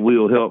back, that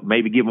will help.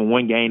 Maybe give them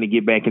one game to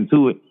get back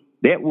into it.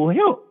 That will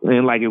help.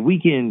 And, like, if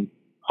we can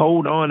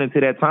hold on into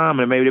that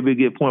time and maybe that'll be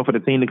a good point for the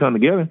team to come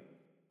together,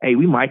 hey,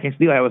 we might can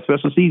still have a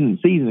special season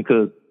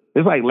because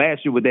it's like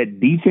last year with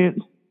that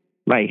defense,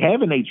 like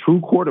having a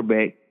true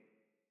quarterback,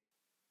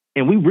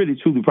 and we really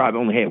truly probably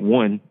only had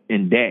one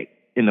in Dak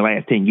in the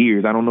last 10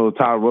 years. I don't know if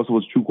Tyler Russell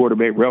was a true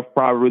quarterback. Ralph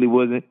probably really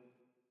wasn't.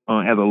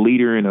 As a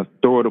leader and a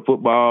thrower of the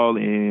football,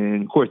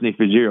 and of course Nick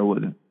Fitzgerald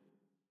wasn't.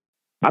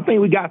 I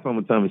think we got some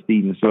with Thomas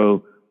Stevens,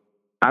 so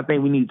I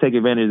think we need to take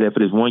advantage of that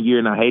for this 1 year,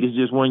 and I hate it's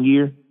just 1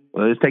 year.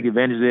 Let's take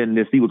advantage of that and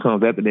let's see what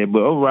comes after that.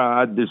 But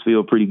overall, I just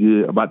feel pretty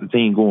good about the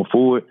team going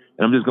forward,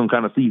 and I'm just going to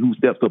kind of see who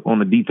steps up on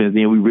the defense,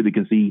 then we really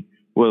can see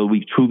whether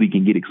we truly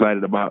can get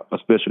excited about a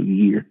special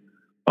year.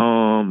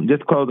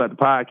 Just to close out the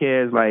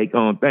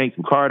podcast, thanks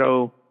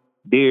Ricardo,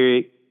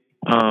 Derek,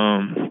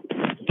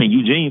 and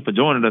Eugene for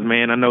joining us,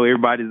 man. I know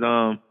everybody's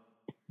was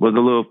a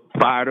little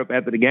fired up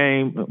after the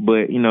game,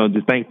 but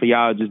just thanks for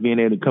y'all just being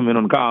able to come in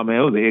on the call, man.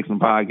 It was an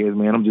excellent podcast,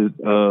 man. I'm just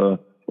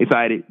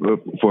excited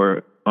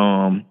for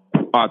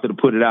Arthur to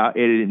put it out,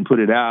 edit it, and put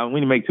it out.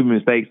 We didn't make too many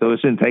mistakes, so it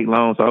shouldn't take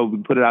long. So I hope we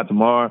can put it out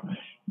tomorrow.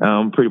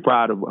 I'm pretty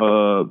proud of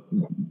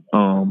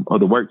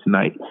the work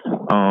tonight.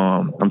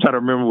 I'm trying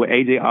to remember what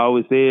AJ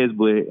always says,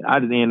 but I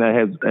just end up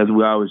as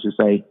we always just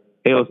say,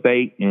 Hail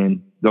State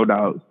and go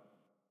Dogs.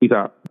 Peace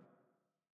out.